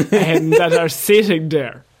 that are sitting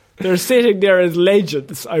there. They're sitting there as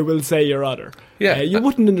legends, I will say, Your Honour. Yeah. You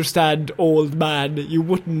wouldn't understand, old man. You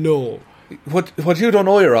wouldn't know. What you don't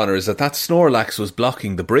know, Your Honour, is that Snorlax was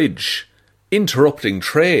blocking the bridge, interrupting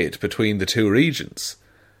trade between the two regions.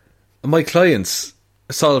 My clients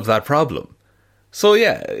solved that problem. So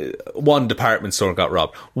yeah, one department store got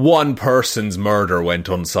robbed. One person's murder went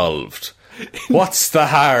unsolved. What's the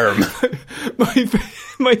harm?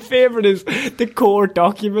 My favourite is the court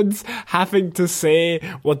documents having to say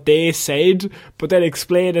what they said, but then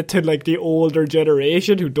explain it to like the older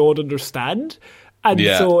generation who don't understand. And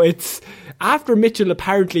so it's after Mitchell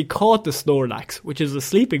apparently caught the Snorlax, which is a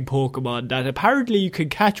sleeping Pokemon that apparently you can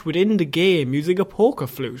catch within the game using a poker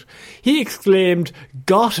flute. He exclaimed,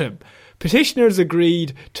 "Got him!" Petitioners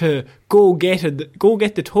agreed to go get the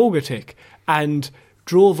Togetic and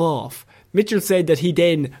drove off. Mitchell said that he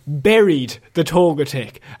then buried the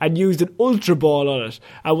Togetic and used an Ultra Ball on it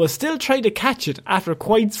and was still trying to catch it after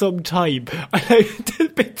quite some time. And I'm a little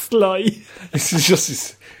bit sly. This is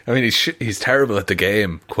just... I mean, he's terrible at the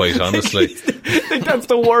game, quite honestly. I think that's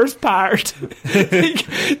the worst part. Like,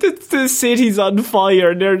 the city's on fire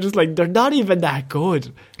and they're just like, they're not even that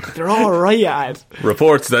good. They're all right at it.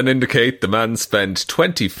 Reports then indicate the man spent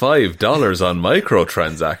 $25 on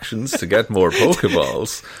microtransactions to get more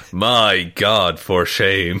Pokeballs. My God, for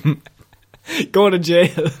shame. Go to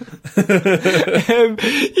jail.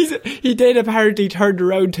 He then apparently turned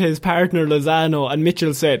around to his partner Lozano and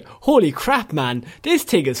Mitchell said, "Holy crap, man, this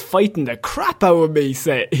thing is fighting the crap out of me,"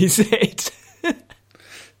 he said.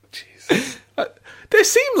 Jesus. They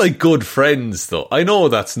seem like good friends, though. I know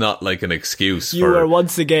that's not like an excuse You are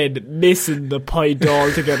once again missing the point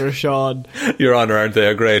altogether, Sean. Your Honour, aren't they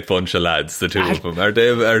a great bunch of lads, the two of them? Are they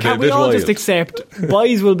a Can we bit all wild? just accept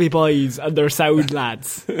boys will be boys and they're sound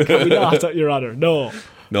lads? Can we not, Your Honour? No.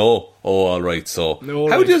 No? Oh, all right, so... No,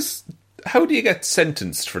 How do you get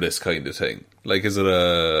sentenced for this kind of thing? Like, is it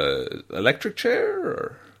a electric chair,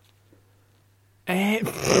 or...?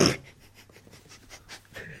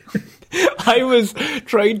 I was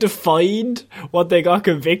trying to find what they got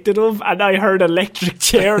convicted of, and I heard electric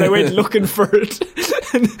chair, and I went looking for it.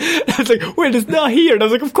 And I was like, wait, it's not here. And I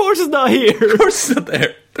was like, of course it's not here. Of course it's not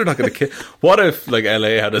there. They're not going to kill... What if, like,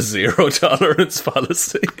 LA had a zero tolerance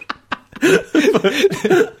policy?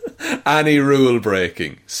 Any rule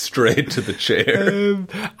breaking, straight to the chair.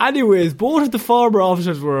 Anyways, both of the former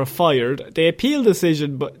officers were fired. They appealed the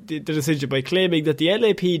decision by claiming that the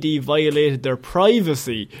LAPD violated their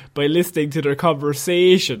privacy by listening to their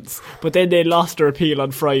conversations. But then they lost their appeal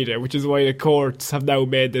on Friday, which is why the courts have now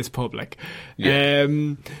made this public. Yeah.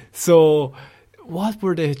 So... what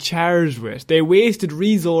were they charged with? They wasted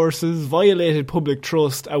resources, violated public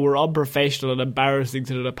trust, and were unprofessional and embarrassing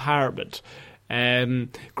to the department.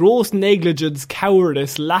 Gross negligence,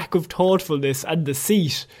 cowardice, lack of thoughtfulness, and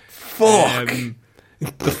deceit. Fuck!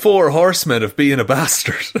 The 4 horsemen of being a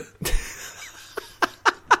bastard.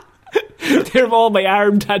 They're all my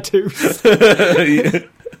arm tattoos.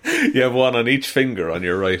 You have one on each finger on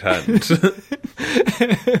your right hand.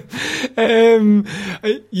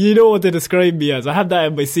 You know what they describe me as. I have that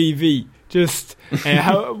in my CV. Just,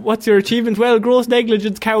 what's your achievement? Well, gross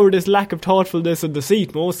negligence, cowardice, lack of thoughtfulness, and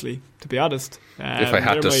deceit, mostly, to be honest. If I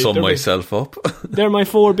had to sum myself up. They're my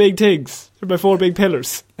 4 big things. They're my 4 big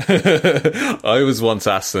pillars. I was once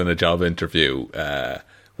asked in a job interview,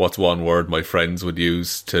 what's one word my friends would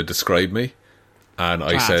use to describe me? And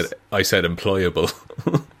I said employable.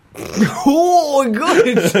 Oh,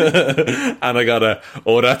 good. And I got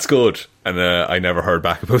that's good. And I never heard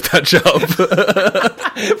back about that job.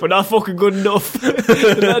 But not fucking good enough.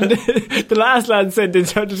 The last lad said they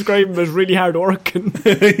tried to describe him as really hard working.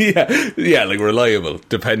 yeah, like reliable,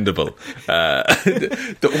 dependable. Not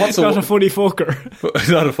a funny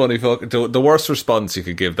fucker. Not a funny fucker. The worst response you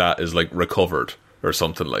could give that is like recovered or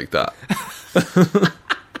something like that.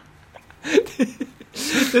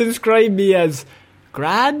 They describe me as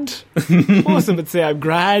grand. Most of them would say I'm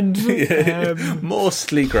grand.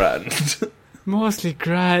 Mostly grand. Mostly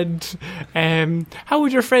grand. How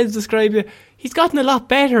would your friends describe you? He's gotten a lot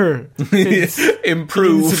better.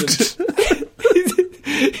 Improved.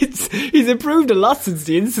 He's improved a lot since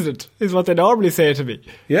the incident, is what they normally say to me.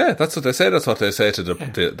 Yeah, that's what they say. That's what they say to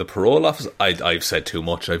the parole office. I've said too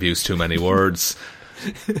much. I've used too many words.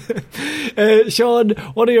 Sean,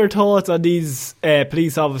 what are your thoughts on these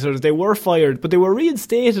police officers? They were fired, but they were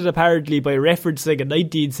reinstated apparently by referencing a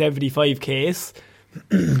 1975 case.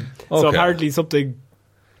 So apparently something,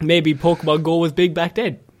 maybe Pokemon Go was big back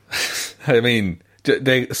then. I mean,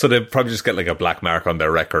 they probably just get like a black mark on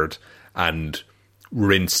their record and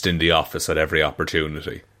rinsed in the office at every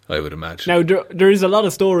opportunity, I would imagine. Now, there is a lot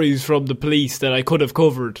of stories from the police that I could have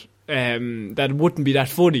covered that wouldn't be that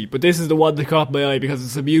funny, but this is the one that caught my eye because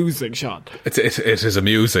it's amusing, Sean. It is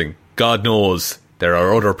amusing. God knows there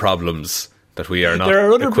are other problems that we are not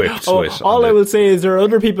equipped with. All I will say is there are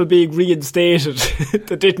other people being reinstated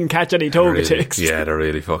that didn't catch any Togeticks. Yeah, they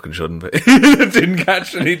really fucking shouldn't be. Didn't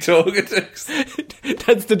catch any Togeticks.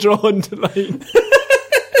 That's the drawn line.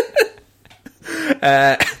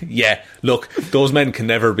 Yeah, look, those men can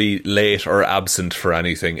never be late or absent for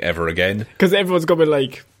anything ever again. Because everyone's going to be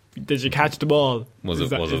like, did you catch them all? Was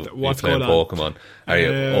it what's playing going on? Pokemon?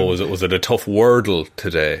 Was it a tough Wordle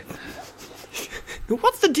today?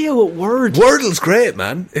 What's the deal with words? Wordle's great,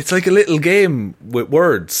 man. It's like a little game with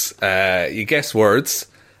words. You guess words,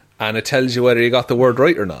 and it tells you whether you got the word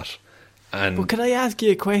right or not. But can I ask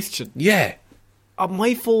you a question? Yeah.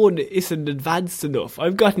 My phone isn't advanced enough.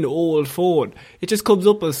 I've got an old phone. It just comes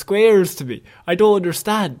up as squares to me. I don't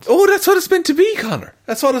understand. Oh, that's what it's meant to be, Connor.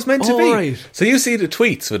 That's what it's meant to be. Right. So you see the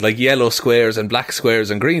tweets with like yellow squares and black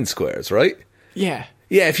squares and green squares, right? Yeah.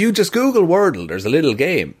 Yeah, if you just Google Wordle, there's a little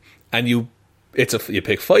game, and you pick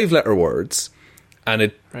 5-letter words,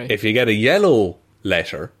 and if you get a yellow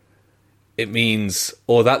letter, it means,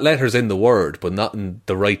 that letter's in the word, but not in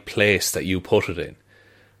the right place that you put it in.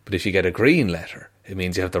 But if you get a green letter, it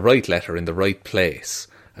means you have the right letter in the right place.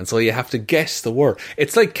 And so you have to guess the word.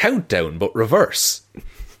 It's like Countdown, but reverse.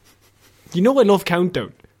 You know I love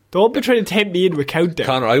Countdown. Don't be trying to tempt me in with Countdown.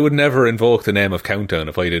 Connor, I would never invoke the name of Countdown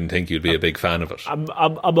if I didn't think you'd be a big fan of it. I'm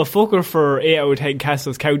a fucker for 8 out of 10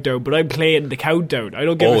 Castle's Countdown, but I'm playing the Countdown. I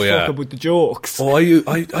don't give a fuck about the jokes. I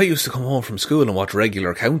used to come home from school and watch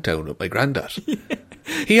regular Countdown with my granddad.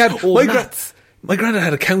 He had my granddad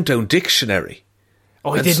had a Countdown dictionary.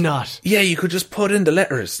 Oh, he did not. Yeah, you could just put in the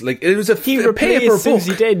letters. Like it was a paper book.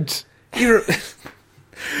 Susie did.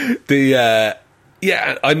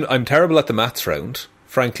 I'm terrible at the maths round.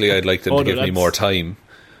 Frankly, I'd like them to give me more time.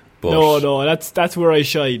 But no, that's where I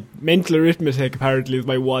shine. Mental arithmetic apparently is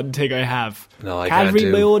my one thing I have. No, I can't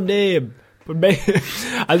read my own name. But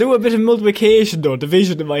I'll do a bit of multiplication though,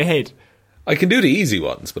 division in my head. I can do the easy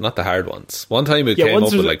ones, but not the hard ones. One time it came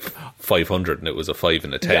up with like 500 and it was a 5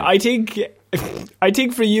 and a 10. Yeah, I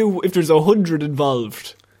think for you, if there's 100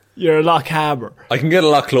 involved, you're a lot calmer. I can get a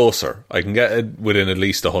lot closer. I can get it within at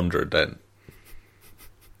least 100 then.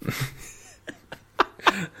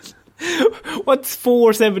 What's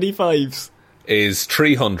 4 75s? Is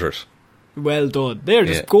 300. Well done. There,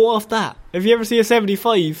 just go off that. If you ever see a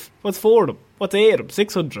 75, what's 4 of them? What's 8 of them?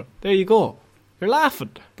 600. There you go. You're laughing.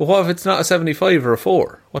 But what if it's not a 75 or a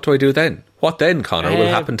 4? What do I do then? What then, Connor, will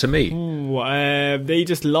happen to me? They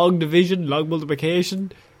just log division, log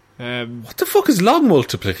multiplication. What the fuck is log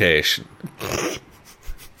multiplication?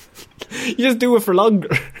 You just do it for longer.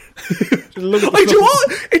 They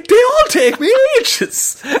all take me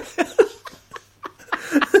ages.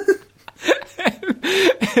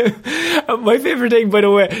 My favourite thing, by the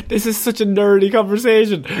way, this is such a nerdy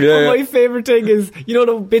conversation. Yeah. My favourite thing is, you know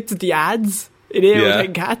the bits at the ads in 8 out of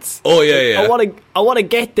 10 Cats? Oh yeah. I want to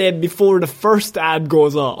get them before the first ad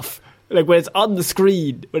goes off. Like when it's on the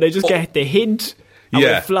screen, when I just get the hint and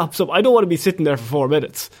when it flops up. I don't want to be sitting there for 4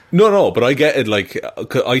 minutes. No, but I get it. Like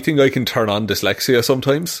I think I can turn on dyslexia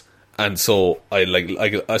sometimes. And so a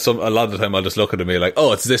lot of the time I'll just look at it and be like,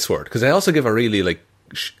 oh, it's this word. Because I also give a really like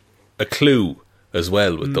a clue as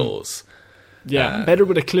well with those. Yeah, better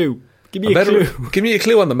with a clue. Give me a clue. Give me a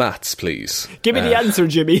clue on the maths, please. Give me the answer,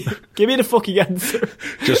 Jimmy. Give me the fucking answer.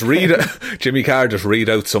 Just Jimmy Carr, just read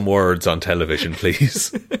out some words on television,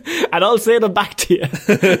 please. And I'll say them back to you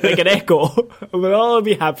like an echo. We'll all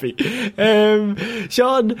be happy.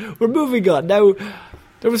 Sean, we're moving on. Now,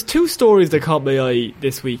 there was 2 stories that caught my eye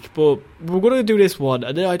this week, but we're going to do this one,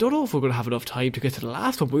 and then I don't know if we're going to have enough time to get to the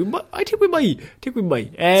last one, but I think we might.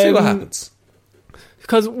 See what happens.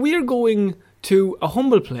 Because we're going to a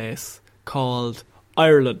humble place called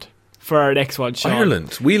Ireland for our next one, Sean.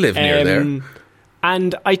 Ireland? We live near there.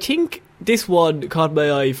 And I think this one caught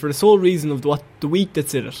my eye for the sole reason of the week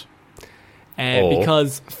that's in it.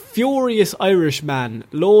 Because furious Irishman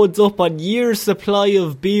loads up on year's supply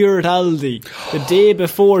of beer at Aldi the day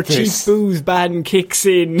before cheap booze ban kicks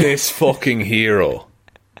in. This fucking hero.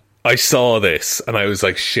 I saw this and I was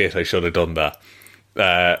like, shit, I should have done that.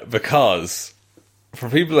 Because for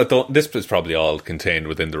people that don't, this is probably all contained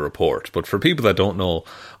within the report, but for people that don't know,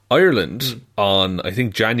 Ireland on, I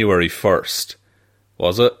think, January 1st,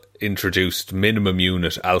 was it, introduced minimum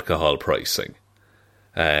unit alcohol pricing.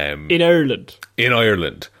 In Ireland? In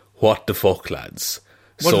Ireland. What the fuck, lads?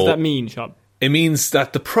 What does that mean, Sean? It means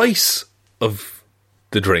that the price of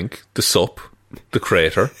the drink, the sup, the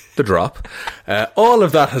crater, the drop, all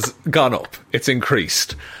of that has gone up. It's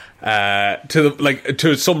increased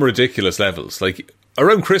to some ridiculous levels. Like,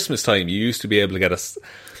 around Christmas time, you used to be able to get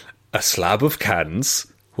a slab of cans,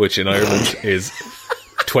 which in Ireland is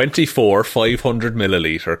 24 500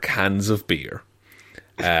 milliliter cans of beer.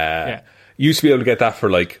 You used to be able to get that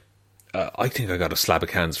for like, I think I got a slab of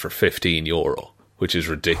cans for €15, which is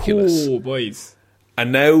ridiculous. Oh, boys.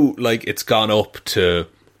 And now, like, it's gone up to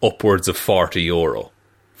upwards of €40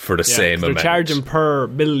 for the same amount. They're charging per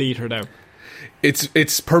milliliter now. It's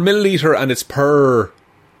per milliliter, and it's per,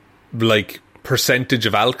 like, percentage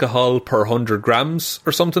of alcohol per 100 grams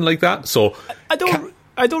or something like that. So I don't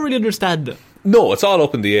really understand it. No, it's all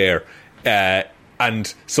up in the air.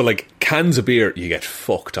 And so, like, cans of beer, you get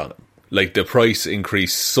fucked on them. Like, the price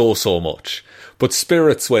increased so much. But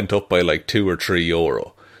spirits went up by like €2 or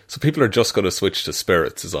 €3. So people are just going to switch to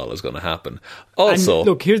spirits is all that's going to happen. Also, and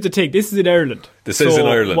look, here's the thing. This is in Ireland. This is in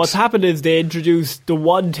Ireland. What's happened is they introduced the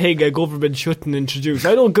one thing a government shouldn't introduce.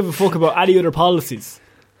 I don't give a fuck about any other policies.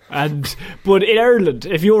 But in Ireland,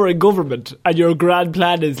 if you're in government and your grand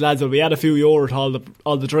plan is, lads, we add a few euro to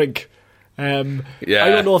all the drink. I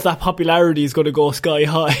don't know if that popularity is going to go sky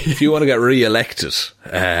high. If you want to get re-elected,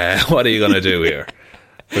 what are you going to do here?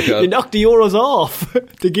 Because you knock the euros off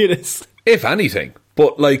the Guinness. If anything.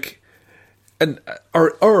 But like, here's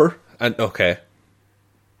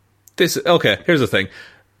the thing.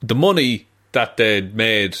 The money that they'd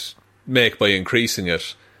make by increasing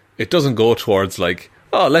it, it doesn't go towards like,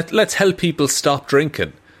 oh, let's help people stop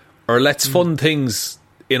drinking, or let's fund things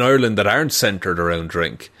in Ireland that aren't centred around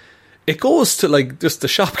drink. It goes to like just the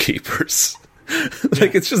shopkeepers.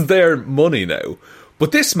 Like, it's just their money now.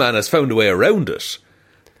 But this man has found a way around it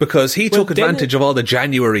because he took advantage of all the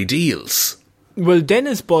January deals. Well,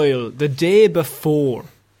 Dennis Boyle, the day before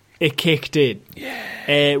it kicked in,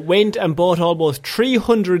 went and bought almost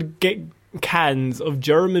 300 cans of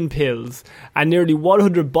German pills and nearly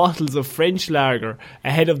 100 bottles of French lager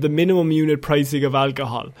ahead of the minimum unit pricing of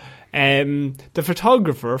alcohol. The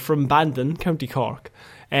photographer from Bandon, County Cork,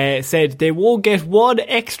 said, "They won't get €1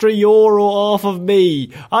 extra off of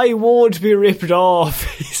me. I won't be ripped off,"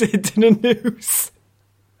 he said to the news.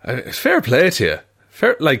 Fair play to you.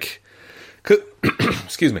 Fair, like...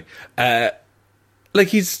 excuse me.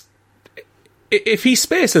 Like, if he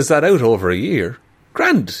spaces that out over a year,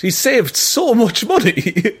 grand, he's saved so much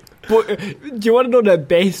money. But do you want to know the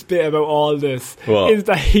best bit about all this? What? Is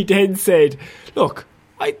that he then said, look,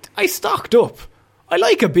 I stocked up. I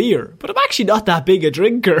like a beer, but I'm actually not that big a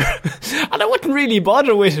drinker. And I wouldn't really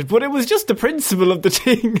bother with it, but it was just the principle of the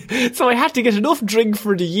thing. So I had to get enough drink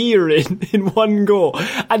for the year in one go.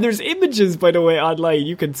 And there's images, by the way, online.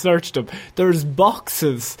 You can search them. There's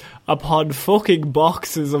boxes upon fucking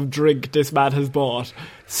boxes of drink this man has bought.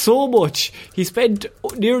 So much. He spent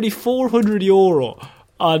nearly €400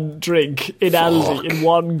 on drink in Aldi in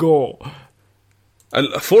one go.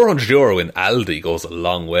 €400 in Aldi goes a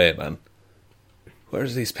long way, man.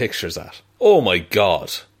 Where's these pictures at? Oh my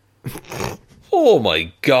god. Oh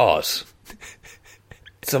my god.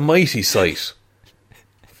 It's a mighty sight.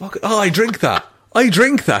 Fuck. Oh, I drink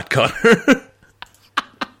that, Connor.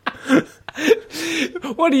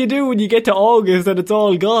 What do you do when you get to August and it's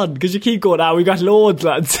all gone? Because you keep going, we got loads,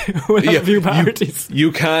 lads. We'll have a few parties.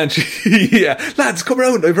 You can't. Yeah. Lads, come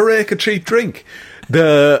round. I've a rake of cheap drink.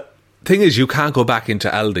 The thing is, you can't go back into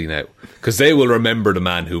Aldi now because they will remember the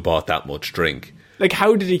man who bought that much drink. Like,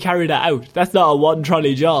 how did he carry that out? That's not a one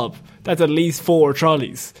trolley job. That's at least 4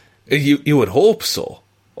 trolleys. You would hope so.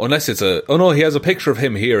 Unless it's a... Oh no, he has a picture of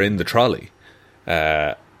him here in the trolley.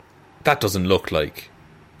 That doesn't look like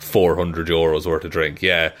 €400 worth of drink.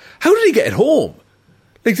 Yeah. How did he get it home?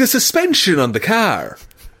 Like, the suspension on the car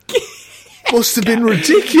must have been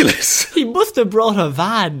ridiculous. He must have brought a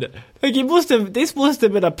van. Like, this must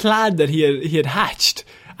have been a plan that he had hatched.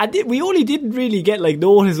 And we only didn't really get like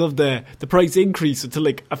notice of the price increase until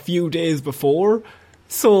like a few days before.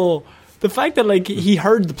 So the fact that like he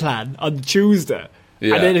heard the plan on the Tuesday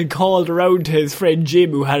and then had called around to his friend Jim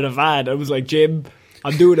who had a van and was like, Jim,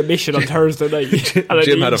 I'm doing a mission on Thursday night. And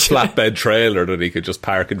Jim had a flatbed trailer that he could just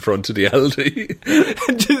park in front of the Aldi.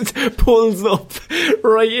 And just pulls up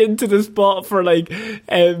right into the spot for like,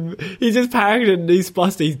 he's just parked in these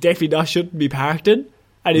spots that he definitely shouldn't be parked in.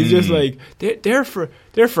 And he's just like, they're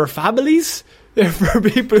for families. They're for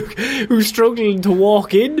people who's struggling to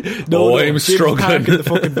walk in. No, I'm struggling. Park in the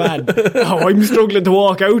fucking van. Oh, I'm struggling to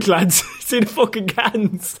walk out, lads. See the fucking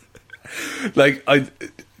cans. Like,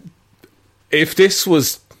 if this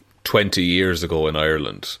was 20 years ago in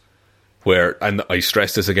Ireland, where, and I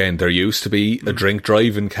stress this again, there used to be a drink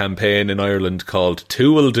driving campaign in Ireland called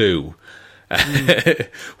Two Will Do,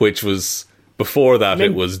 which was, before that,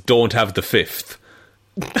 it was Don't Have the Fifth.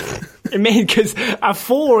 I mean, because at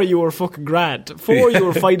 4 you were fucking grand. 4 you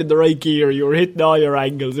were finding the right gear, you were hitting all your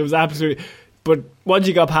angles. It was absolutely. But once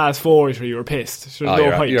you got past 4, you were pissed. So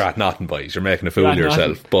You're at nothing, boys. You're making a fool of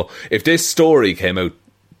yourself. But if this story came out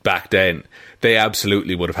back then, they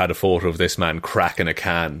absolutely would have had a photo of this man cracking a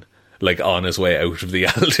can, like on his way out of the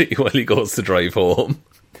Aldi while he goes to drive home.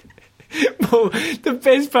 But the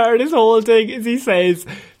best part of this whole thing is he says,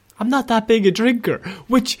 I'm not that big a drinker,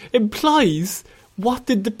 which implies, what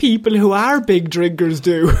did the people who are big drinkers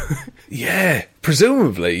do? Yeah,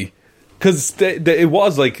 presumably. Because it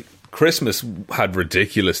was like Christmas had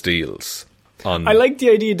ridiculous deals on. I like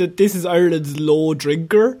the idea that this is Ireland's low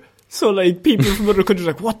drinker. So, like, people from other countries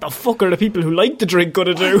are like, what the fuck are the people who like to drink going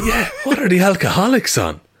to do? Yeah, what are the alcoholics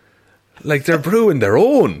on? Like, they're brewing their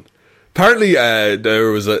own. Apparently,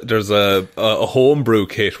 there's a homebrew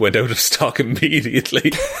kit went out of stock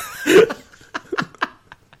immediately.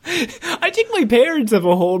 I think my parents have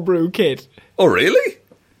a homebrew kit. Oh, really?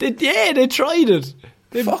 They tried it.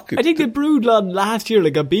 Fuck it. I think they brewed one last year,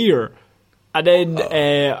 like a beer. And then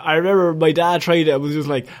I remember my dad tried it and was just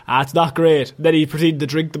like, it's not great. Then he proceeded to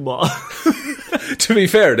drink them all. To be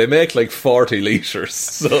fair, they make like 40 litres.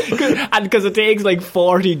 So. And because it takes like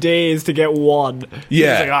 40 days to get one.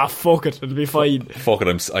 Yeah. He's like, fuck it, it'll be fine. Fuck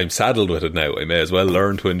it, I'm saddled with it now. I may as well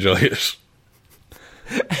learn to enjoy it.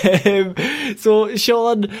 So,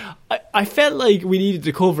 Sean, I felt like we needed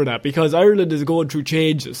to cover that because Ireland is going through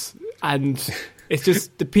changes. And it's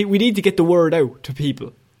just, we need to get the word out to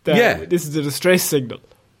people. This is a distress signal.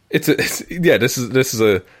 This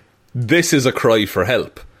is a cry for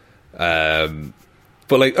help.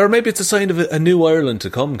 But like, or maybe it's a sign of a new Ireland to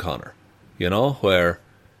come, Connor. You know, where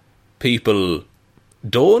people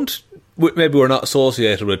maybe we're not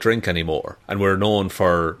associated with drink anymore, and we're known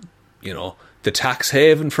for, you know, the tax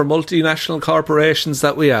haven for multinational corporations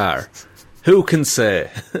that we are. Who can say?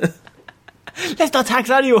 Let's not tax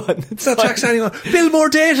anyone. Let's not tax anyone. Build more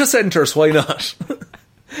data centres. Why not?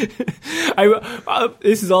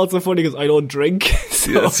 This is also funny because I don't drink,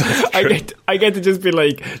 so I get to just be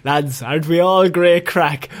like, lads, aren't we all great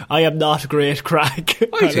crack? I am not great crack.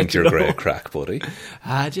 I think you're great crack, buddy.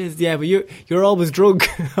 But you're always drunk.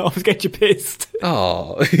 I always get you pissed.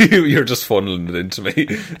 Oh, you're just funneling it into me.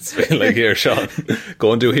 It's been like, here, Sean,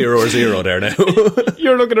 go and do Hero or Zero there now.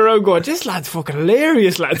 You're looking around going, this lad's fucking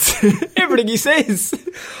hilarious, lads. Everything he says.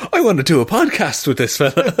 I want to do a podcast with this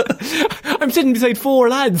fella. I'm sitting beside 4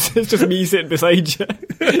 lads. It's just me sitting beside you.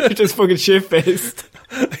 You're just fucking shit-faced.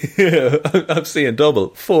 Yeah, I'm seeing double.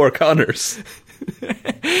 4 Connors.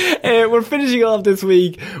 We're finishing off this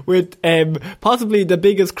week with possibly the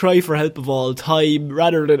biggest cry for help of all time,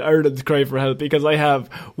 rather than Ireland's cry for help, because I have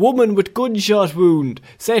woman with gunshot wound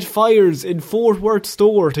set fires in Fort Worth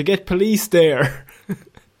store to get police there.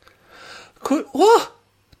 What?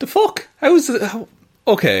 The fuck? How is it?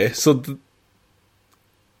 Okay, so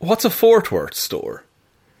what's a Fort Worth store?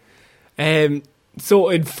 So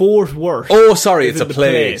in Fort Worth. Oh, sorry, it's a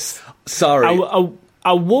place. Sorry.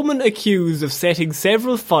 A woman accused of setting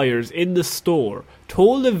several fires in the store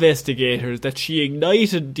told investigators that she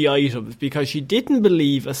ignited the items because she didn't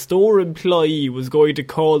believe a store employee was going to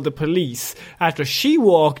call the police after she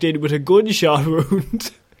walked in with a gunshot wound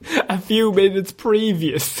a few minutes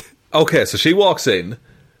previous. Okay, so she walks in,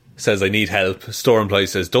 says, I need help. Store employee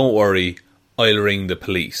says, don't worry, I'll ring the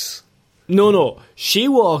police. No. She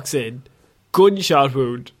walks in, gunshot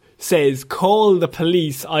wound, says, call the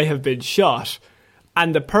police, I have been shot.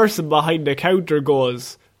 And the person behind the counter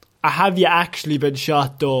goes, have you actually been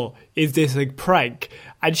shot though? Is this a prank?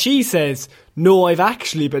 And she says, no, I've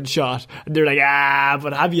actually been shot. And they're like,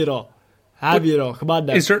 but have you though? Have you though? Come on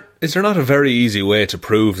now. Is there not a very easy way to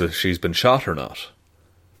prove that she's been shot or not?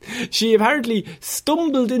 She apparently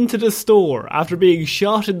stumbled into the store after being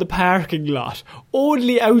shot in the parking lot,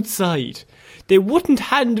 only outside. They wouldn't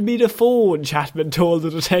hand me the phone, Chapman told the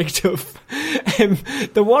detective.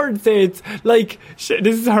 The word says, like,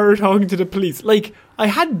 this is her talking to the police, like, I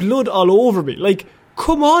had blood all over me. Like,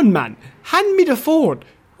 come on, man, hand me the phone.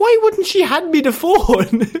 Why wouldn't she hand me the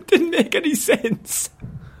phone? It didn't make any sense.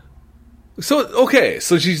 So, okay,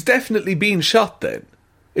 so she's definitely been shot then,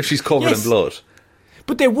 if she's covered in blood.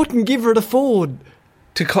 But they wouldn't give her the phone.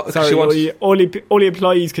 Sorry, she wants, only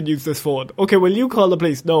employees can use this phone. Okay, will you call the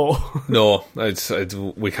police? No. No,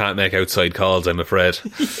 we can't make outside calls, I'm afraid.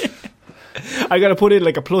 I got to put in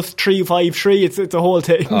like a +353. It's a whole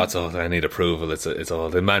thing. Oh, it's all. I need approval. It's all.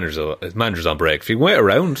 The manager's on break. If you can wait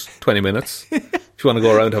around 20 minutes, if you want to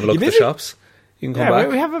go around have a look at the shops, you can come back.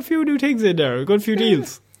 We have a few new things in there. We've got a few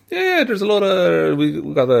deals. Yeah, there's a lot of. We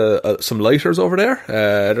got some lighters over there.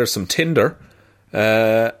 There's some tinder.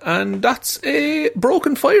 And that's a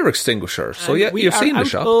broken fire extinguisher. So yeah, you've seen the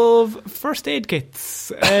shop. Of first aid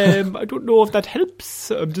kits. I don't know if that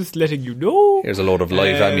helps. I'm just letting you know. Here's a load of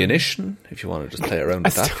live ammunition if you want to just play around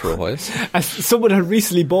with that for a while. As someone had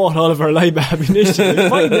recently bought all of our live ammunition like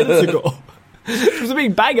 5 minutes ago. There was a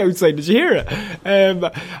big bang outside, did you hear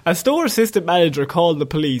it? A store assistant manager called the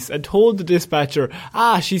police and told the dispatcher,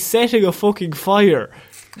 she's setting a fucking fire.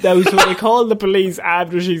 Now, so they called the police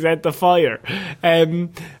after she set the fire.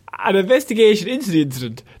 An investigation into the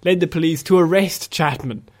incident led the police to arrest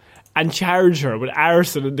Chapman and charge her with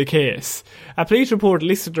arson in the case. A police report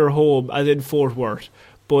listed her home as in Fort Worth,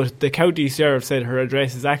 but the county sheriff said her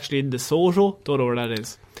address is actually in DeSoto. Don't know where that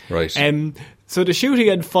is. Right. So the shooting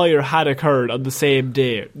and fire had occurred on the same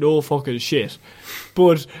day. No fucking shit.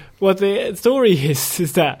 But what the story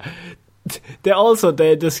is that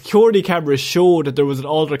the security cameras showed that there was an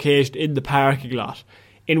altercation in the parking lot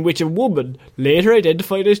in which a woman, later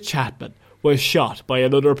identified as Chapman, was shot by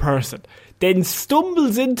another person, then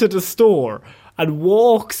stumbles into the store and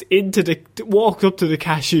walks up to the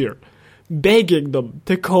cashier, begging them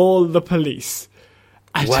to call the police.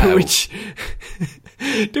 And wow. to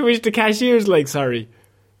which the cashier's like, sorry,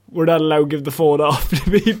 we're not allowed to give the phone off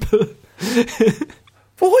to people.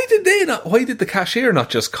 But why did the cashier not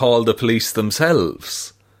just call the police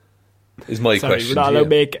themselves? Is my question. We're not allowed to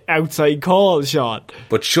make outside calls, Sean.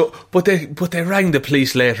 But they rang the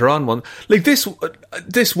police later on. Like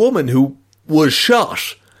this woman who was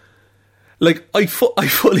shot. Like I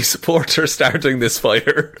fully support her starting this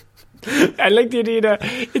fire. I like the idea that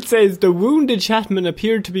it says the wounded Chapman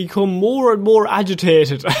appeared to become more and more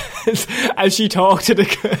agitated as she talked to the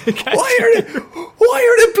cashier. Why are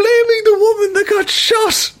they blaming the woman that got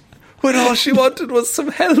shot when all she wanted was some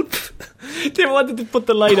help? They wanted to put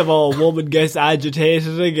the light of, woman gets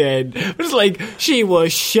agitated again. But it's like, she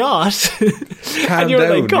was shot. Calm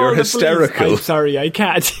down, you're hysterical. I'm sorry, I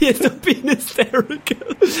can't. Stop being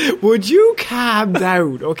hysterical. Would you calm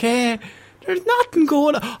down, okay? There's nothing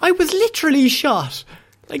going on. I was literally shot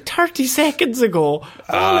like 30 seconds ago. All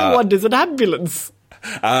I want is an ambulance.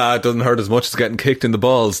 It doesn't hurt as much as getting kicked in the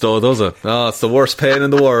balls, though, does it? It's the worst pain in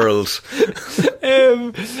the world.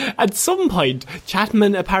 At some point,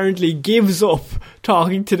 Chapman apparently gives up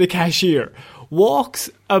talking to the cashier, walks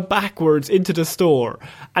backwards into the store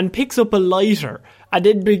and picks up a lighter and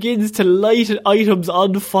then begins to light items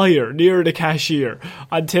on fire near the cashier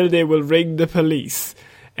until they will ring the police.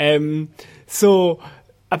 So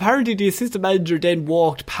apparently the assistant manager then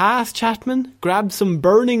walked past Chapman, grabbed some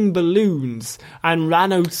burning balloons and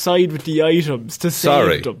ran outside with the items to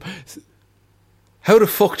save them. How the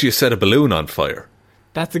fuck do you set a balloon on fire?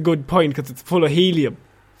 That's a good point because it's full of helium.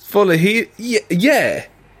 It's full of yeah.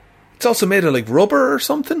 It's also made of like rubber or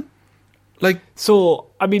something. So,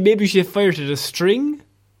 I mean, maybe she fired it a string?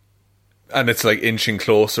 And it's like inching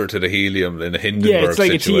closer to the helium in a Hindenburg situation. Yeah, it's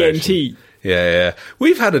like situation. a TNT. Yeah.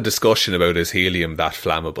 We've had a discussion about is helium that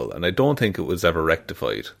flammable, and I don't think it was ever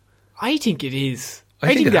rectified. I think it is.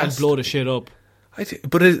 I think that'd blow the shit up. Okay.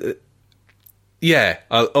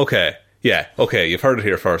 Yeah, okay, you've heard it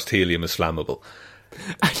here first. Helium is flammable.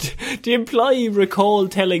 And the employee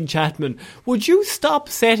recalled telling Chapman, would you stop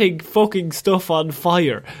setting fucking stuff on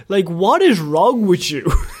fire? Like, what is wrong with you?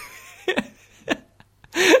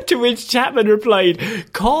 To which Chapman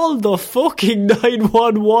replied, call the fucking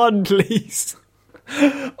 911, please.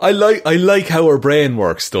 I like how her brain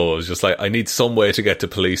works, though. It's just like, I need some way to get to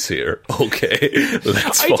police here. Okay,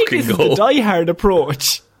 let's fucking go. I think this is the Die-Hard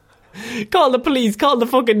approach. Call the police, call the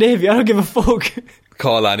fucking Navy, I don't give a fuck.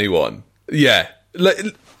 Call anyone. Yeah.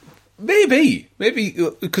 Maybe,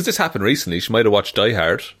 because this happened recently. She might have watched Die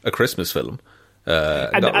Hard, a Christmas film.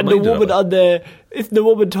 And the woman it's the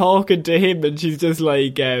woman talking to him, and she's just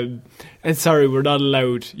like, and sorry, we're not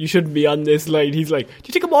allowed. You shouldn't be on this line. He's like, do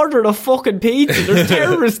you think I'm ordering a fucking pizza? There's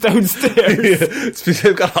terrorists downstairs. Yeah,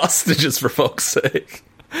 they've got hostages, for fuck's sake.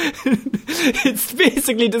 It's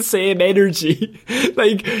basically the same energy.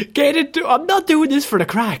 Like, I'm not doing this for the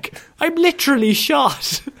crack. I'm literally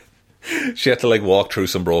shot. She had to walk through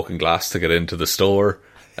some broken glass to get into the store.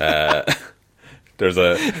 There's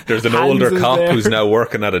an older cop who's now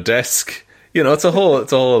working at a desk. You know, it's a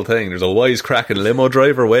whole thing. There's a wisecracking limo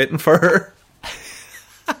driver waiting for her.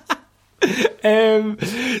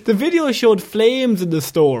 The video showed flames in the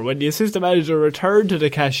store when the assistant manager returned to the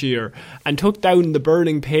cashier and took down the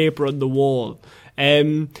burning paper on the wall.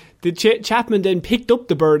 Chapman then picked up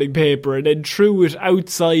the burning paper and then threw it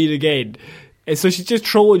outside again. And so she's just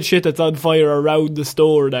throwing shit that's on fire around the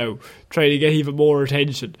store now, trying to get even more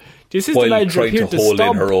attention. The assistant While manager trying to appeared to hold in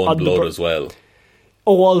stomp her own on the blood as well.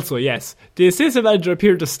 Oh, also, yes. The assistant manager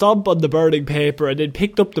appeared to stomp on the burning paper and then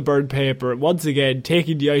picked up the burned paper, once again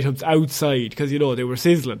taking the items outside, because, you know, they were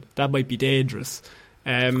sizzling. That might be dangerous.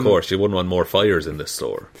 Of course, you wouldn't want more fires in this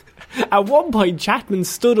store. At one point, Chapman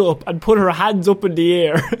stood up and put her hands up in the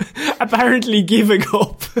air, apparently giving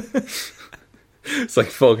up. It's like,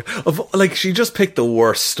 fuck. Like, she just picked the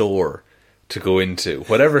worst store to go into,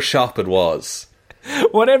 whatever shop it was.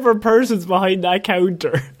 Whatever person's behind that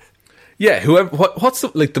counter. Yeah, whoever. What's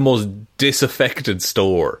the most disaffected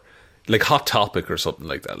store? Like Hot Topic or something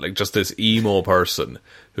like that. Like just this emo person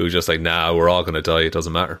who's just like, nah, we're all going to die. It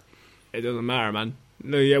doesn't matter. It doesn't matter, man.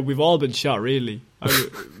 No, yeah, we've all been shot, really. by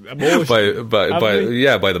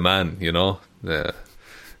the man, you know. Yeah.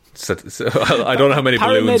 So, I don't know how many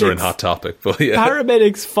balloons are in Hot Topic, but yeah.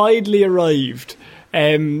 Paramedics finally arrived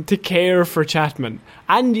to care for Chapman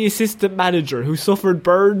and the assistant manager who suffered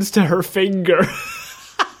burns to her finger.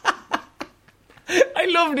 I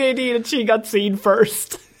love the idea that she got seen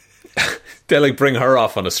first. They like bring her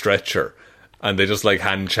off on a stretcher and they just like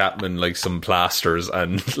hand Chapman like some plasters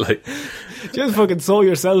and like just fucking sew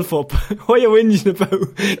yourself up. What are you whinging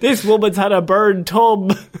about? This woman's had a burned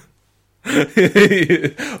tub.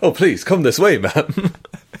 Oh please come this way, ma'am.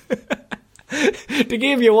 They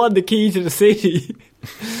gave you the key to the city.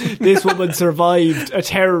 This woman survived a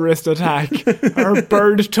terrorist attack. Her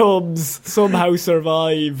burned tubs somehow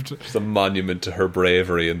survived. There's a monument to her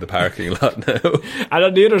bravery in the parking lot now. And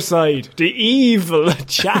on the other side, the evil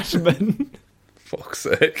Chapman. Fuck's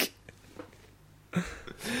sake.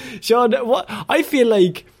 Sean, I feel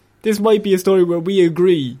like this might be a story where we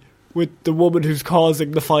agree with the woman who's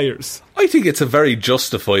causing the fires. I think it's a very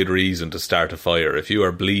justified reason to start a fire if you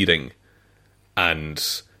are bleeding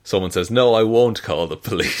and someone says, no, I won't call the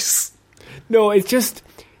police. No, it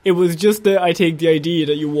was just I think the idea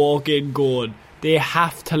that you walk in going, they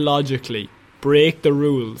have to logically break the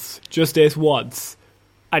rules just this once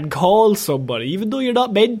and call somebody, even though you're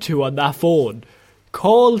not meant to on that phone.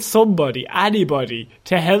 Call somebody, anybody,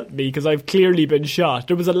 to help me because I've clearly been shot.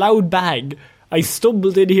 There was a loud bang. I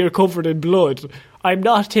stumbled in here covered in blood. I'm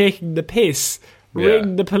not taking the piss.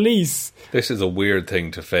 Ring the police. This is a weird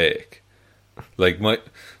thing to fake. Like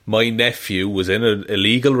my nephew was in an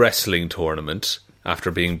illegal wrestling tournament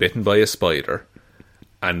after being bitten by a spider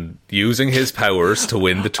and using his powers to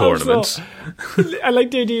win the tournament. Also, I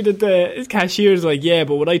like the idea that the cashier's like, yeah,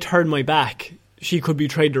 but when I turn my back, she could be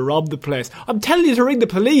trying to rob the place. I'm telling you to ring the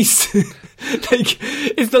police. Like,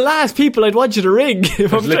 it's the last people I'd want you to ring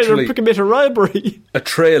if I'm trying to commit a robbery. A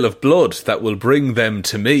trail of blood that will bring them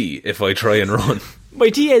to me if I try and run. My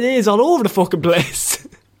DNA is all over the fucking place.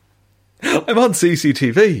 I'm on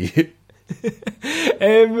CCTV.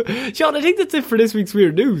 Sean, I think that's it for this week's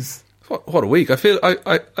Weird News. What a week. I feel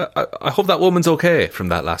I hope that woman's okay from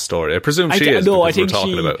that last story. I presume she is. No, I think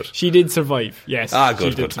she did survive. Yes.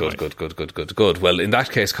 Good. Well, in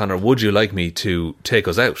that case, Connor, would you like me to take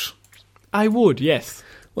us out? I would, yes.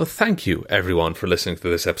 Well, thank you, everyone, for listening to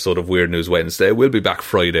this episode of Weird News Wednesday. We'll be back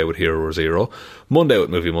Friday with Hero or Zero, Monday with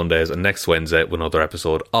Movie Mondays, and next Wednesday with another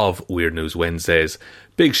episode of Weird News Wednesdays.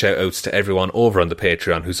 Big shout-outs to everyone over on the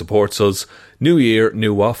Patreon who supports us. New Year,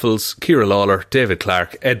 New Waffles, Ciara Lawler, David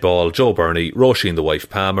Clark, Ed Ball, Joe Burney, Roisin the Wife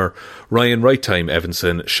Palmer, Ryan Right Time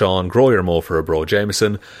Evanson, Sean Groyer Mo for a Bro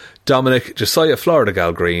Jameson, Dominic, Josiah Florida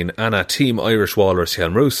Gal Green, Anna Team Irish Walrus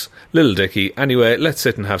Helmroos, Little Dicky, Anyway, Let's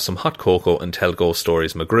Sit and Have Some Hot Cocoa and Tell Ghost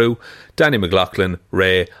Stories McGrew, Danny McLaughlin,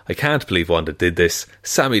 Ray, I Can't Believe Wanda Did This,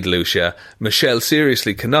 Sammy DeLucia, Michelle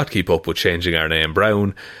Seriously Cannot Keep Up with Changing Our Name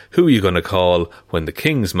Brown, Who You Gonna Call When the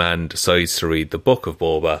King's Man Decides to Read the Book of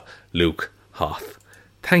Boba, Luke Hoth.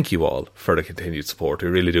 Thank you all for the continued support. We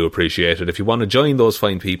really do appreciate it. If you want to join those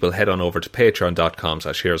fine people, head on over to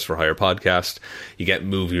patreon.com/Heroes for Hire podcast. You get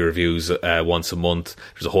movie reviews once a month.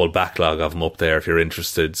 There's a whole backlog of them up there if you're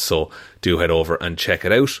interested, so do head over and check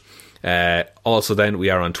it out. Also then,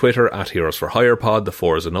 we are on Twitter at Heroes for Hire Pod. The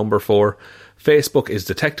 4 is a number 4. Facebook is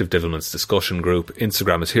Detective Divilment's discussion group.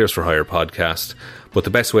 Instagram is Heroes for Hire podcast. But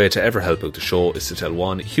the best way to ever help out the show is to tell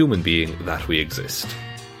one human being that we exist.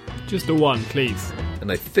 Just the one, please. And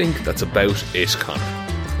I think that's about it, Connor.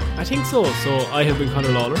 I think so. So I have been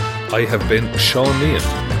Connor Lawler. I have been Sean Meehan.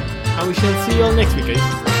 And we shall see you all next week,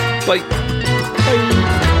 guys. Bye. Bye.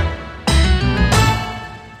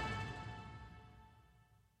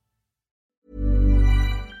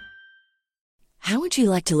 would you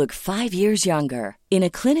like to look 5 years younger? In a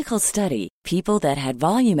clinical study, people that had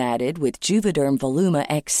volume added with Juvederm Voluma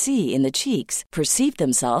XC in the cheeks perceived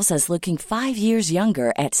themselves as looking 5 years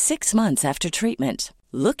younger at 6 months after treatment.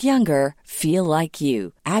 Look younger, feel like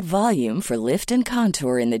you. Add volume for lift and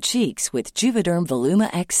contour in the cheeks with Juvederm Voluma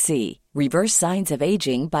XC. Reverse signs of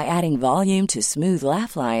aging by adding volume to smooth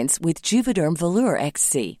laugh lines with Juvederm Volure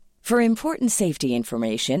XC. For important safety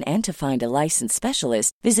information and to find a licensed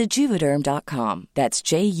specialist, visit Juvederm.com. That's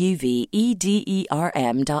JUVEDERM.com.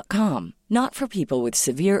 Not for people with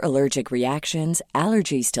severe allergic reactions,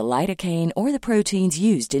 allergies to lidocaine, or the proteins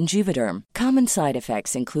used in Juvederm. Common side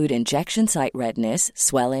effects include injection site redness,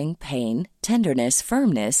 swelling, pain, tenderness,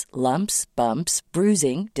 firmness, lumps, bumps,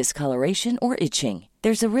 bruising, discoloration, or itching.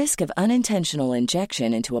 There's a risk of unintentional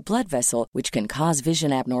injection into a blood vessel, which can cause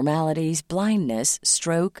vision abnormalities, blindness,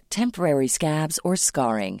 stroke, temporary scabs, or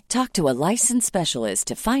scarring. Talk to a licensed specialist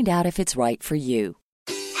to find out if it's right for you.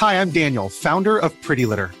 Hi, I'm Daniel, founder of Pretty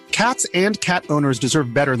Litter. Cats and cat owners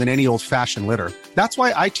deserve better than any old-fashioned litter. That's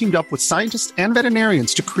why I teamed up with scientists and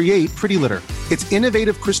veterinarians to create Pretty Litter. Its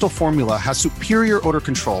innovative crystal formula has superior odor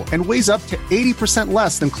control and weighs up to 80%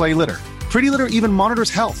 less than clay litter. Pretty Litter even monitors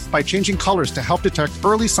health by changing colors to help detect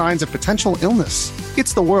early signs of potential illness.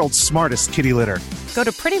 It's the world's smartest kitty litter. Go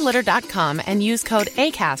to prettylitter.com and use code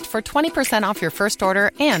ACAST for 20% off your first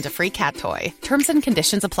order and a free cat toy. Terms and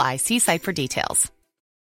conditions apply. See site for details.